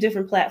a few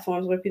different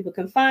platforms where people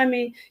can find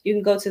me. You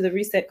can go to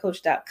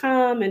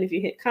theresetcoach.com, and if you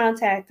hit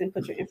contact and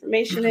put your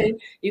information in,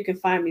 you can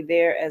find me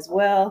there as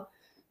well.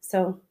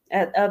 So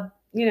a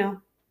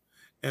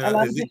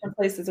lot of different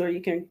places where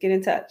you can get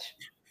in touch.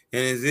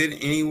 And is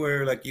it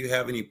anywhere like you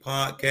have any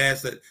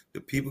podcasts that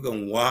the people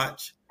can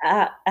watch?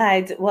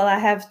 I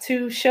have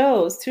two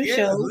shows.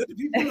 Let the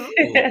people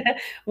know.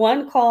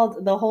 One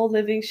called The Whole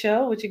Living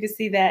Show, which you can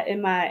see that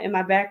in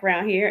my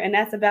background here, and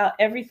that's about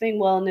everything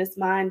wellness,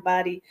 mind,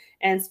 body,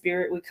 and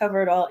spirit. We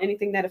cover it all.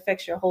 Anything that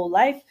affects your whole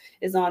life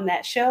is on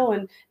that show,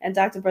 and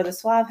Dr. Brother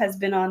Suave has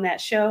been on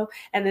that show.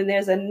 And then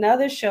there's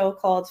another show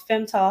called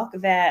Fem Talk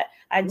that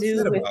I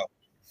do with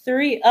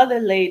 3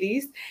 other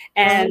ladies,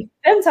 and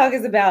Fem Talk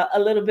is about a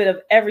little bit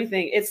of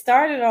everything. It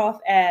started off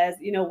as,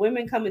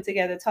 women coming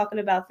together talking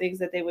about things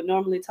that they would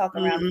normally talk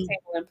around the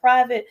table in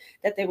private,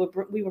 that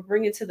we were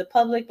bringing to the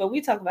public, but we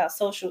talk about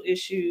social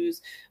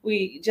issues,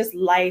 we just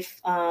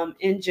life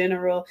in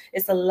general.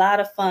 It's a lot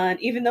of fun.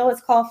 Even though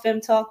it's called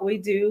Fem Talk, we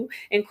do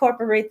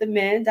incorporate the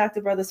men.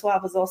 Dr. Brother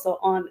Suave was also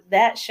on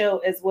that show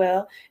as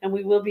well, and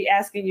we will be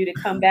asking you to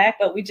come back.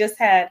 But we just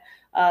had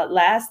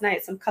last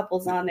night some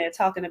couples on there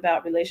talking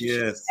about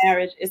relationships,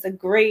 marriage. It's a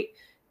great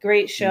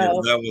show.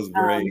 Yes, that was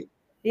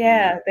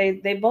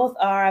great. They both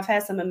are. I've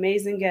had some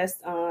amazing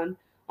guests on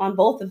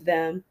both of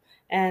them,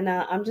 and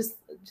I'm just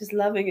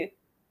loving it.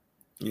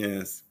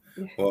 Yes.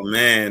 Well,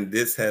 man,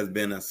 this has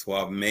been a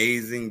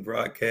amazing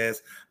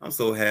broadcast. I'm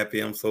so happy.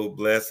 I'm so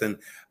blessed. And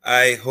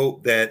I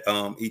hope that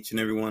each and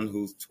everyone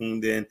who's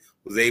tuned in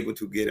was able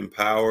to get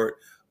empowered,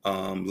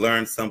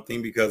 learn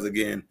something, because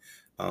again,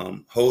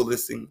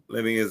 holistic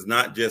living is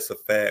not just a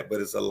fad,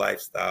 but it's a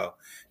lifestyle,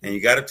 and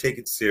you got to take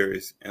it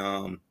serious.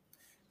 And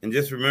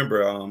just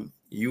remember,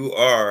 you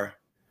are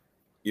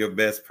your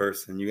best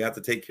person. You have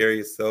to take care of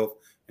yourself.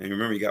 And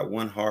remember, you got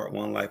one heart,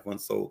 one life, one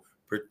soul.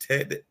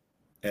 Protect it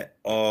at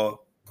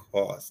all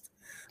costs.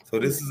 So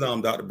this is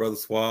Dr. Brother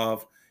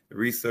Suave,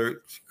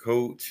 research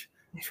coach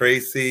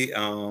Tracy.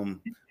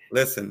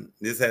 Listen,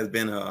 this has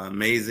been an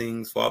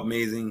amazing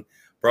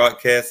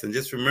broadcast. And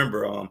just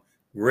remember,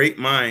 great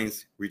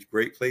minds reach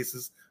great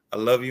places. I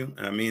love you,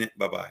 and I mean it.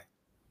 Bye-bye.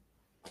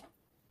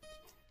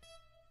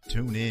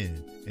 Tune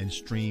in and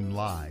stream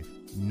live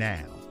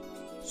now.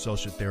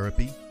 Social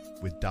Therapy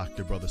with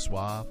Dr. Brother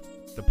Suave,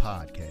 the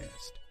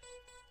podcast,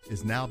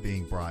 is now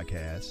being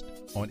broadcast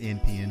on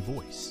NPN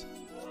Voice.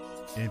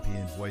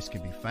 NPN Voice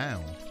can be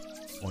found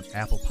on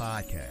Apple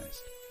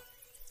Podcast,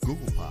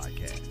 Google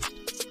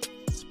Podcast,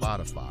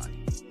 Spotify,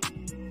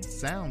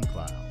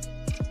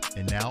 SoundCloud,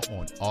 and now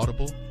on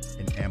Audible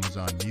and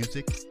Amazon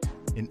Music,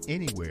 and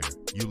anywhere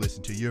you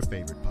listen to your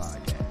favorite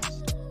podcast.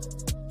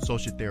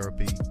 Social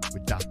Therapy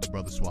with Dr.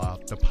 Brother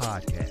Suave, the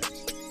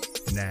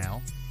podcast,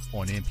 now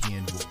on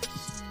NPN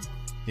Voice.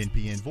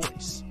 NPN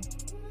Voice.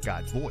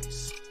 Got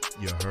voice.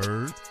 You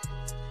heard?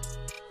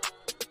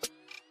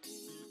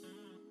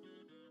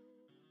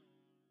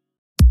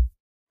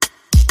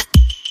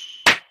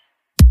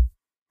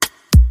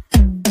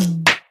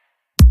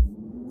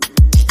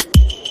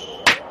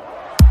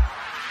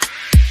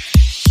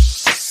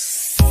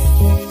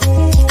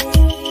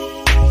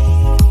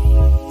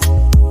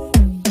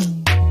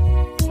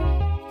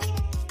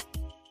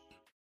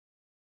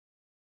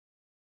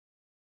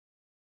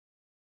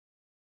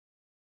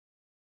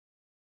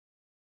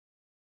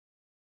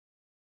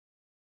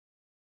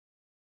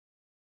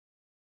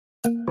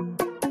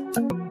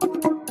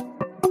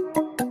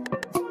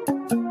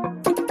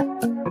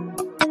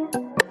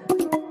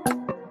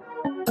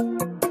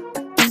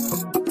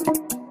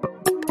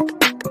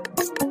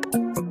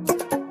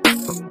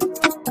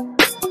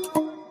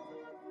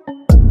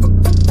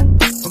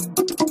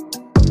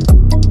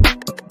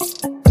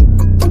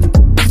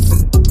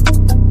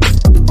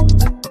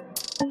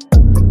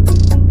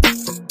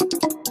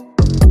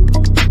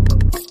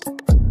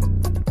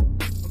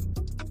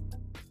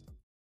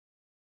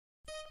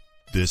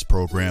 This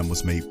program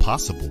was made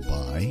possible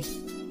by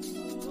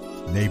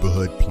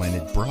Neighborhood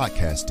Planet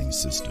Broadcasting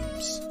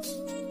Systems,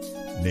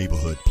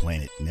 Neighborhood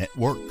Planet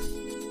Network,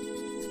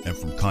 and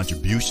from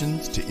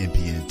contributions to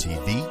NPN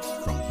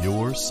TV from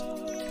viewers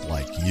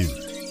like you.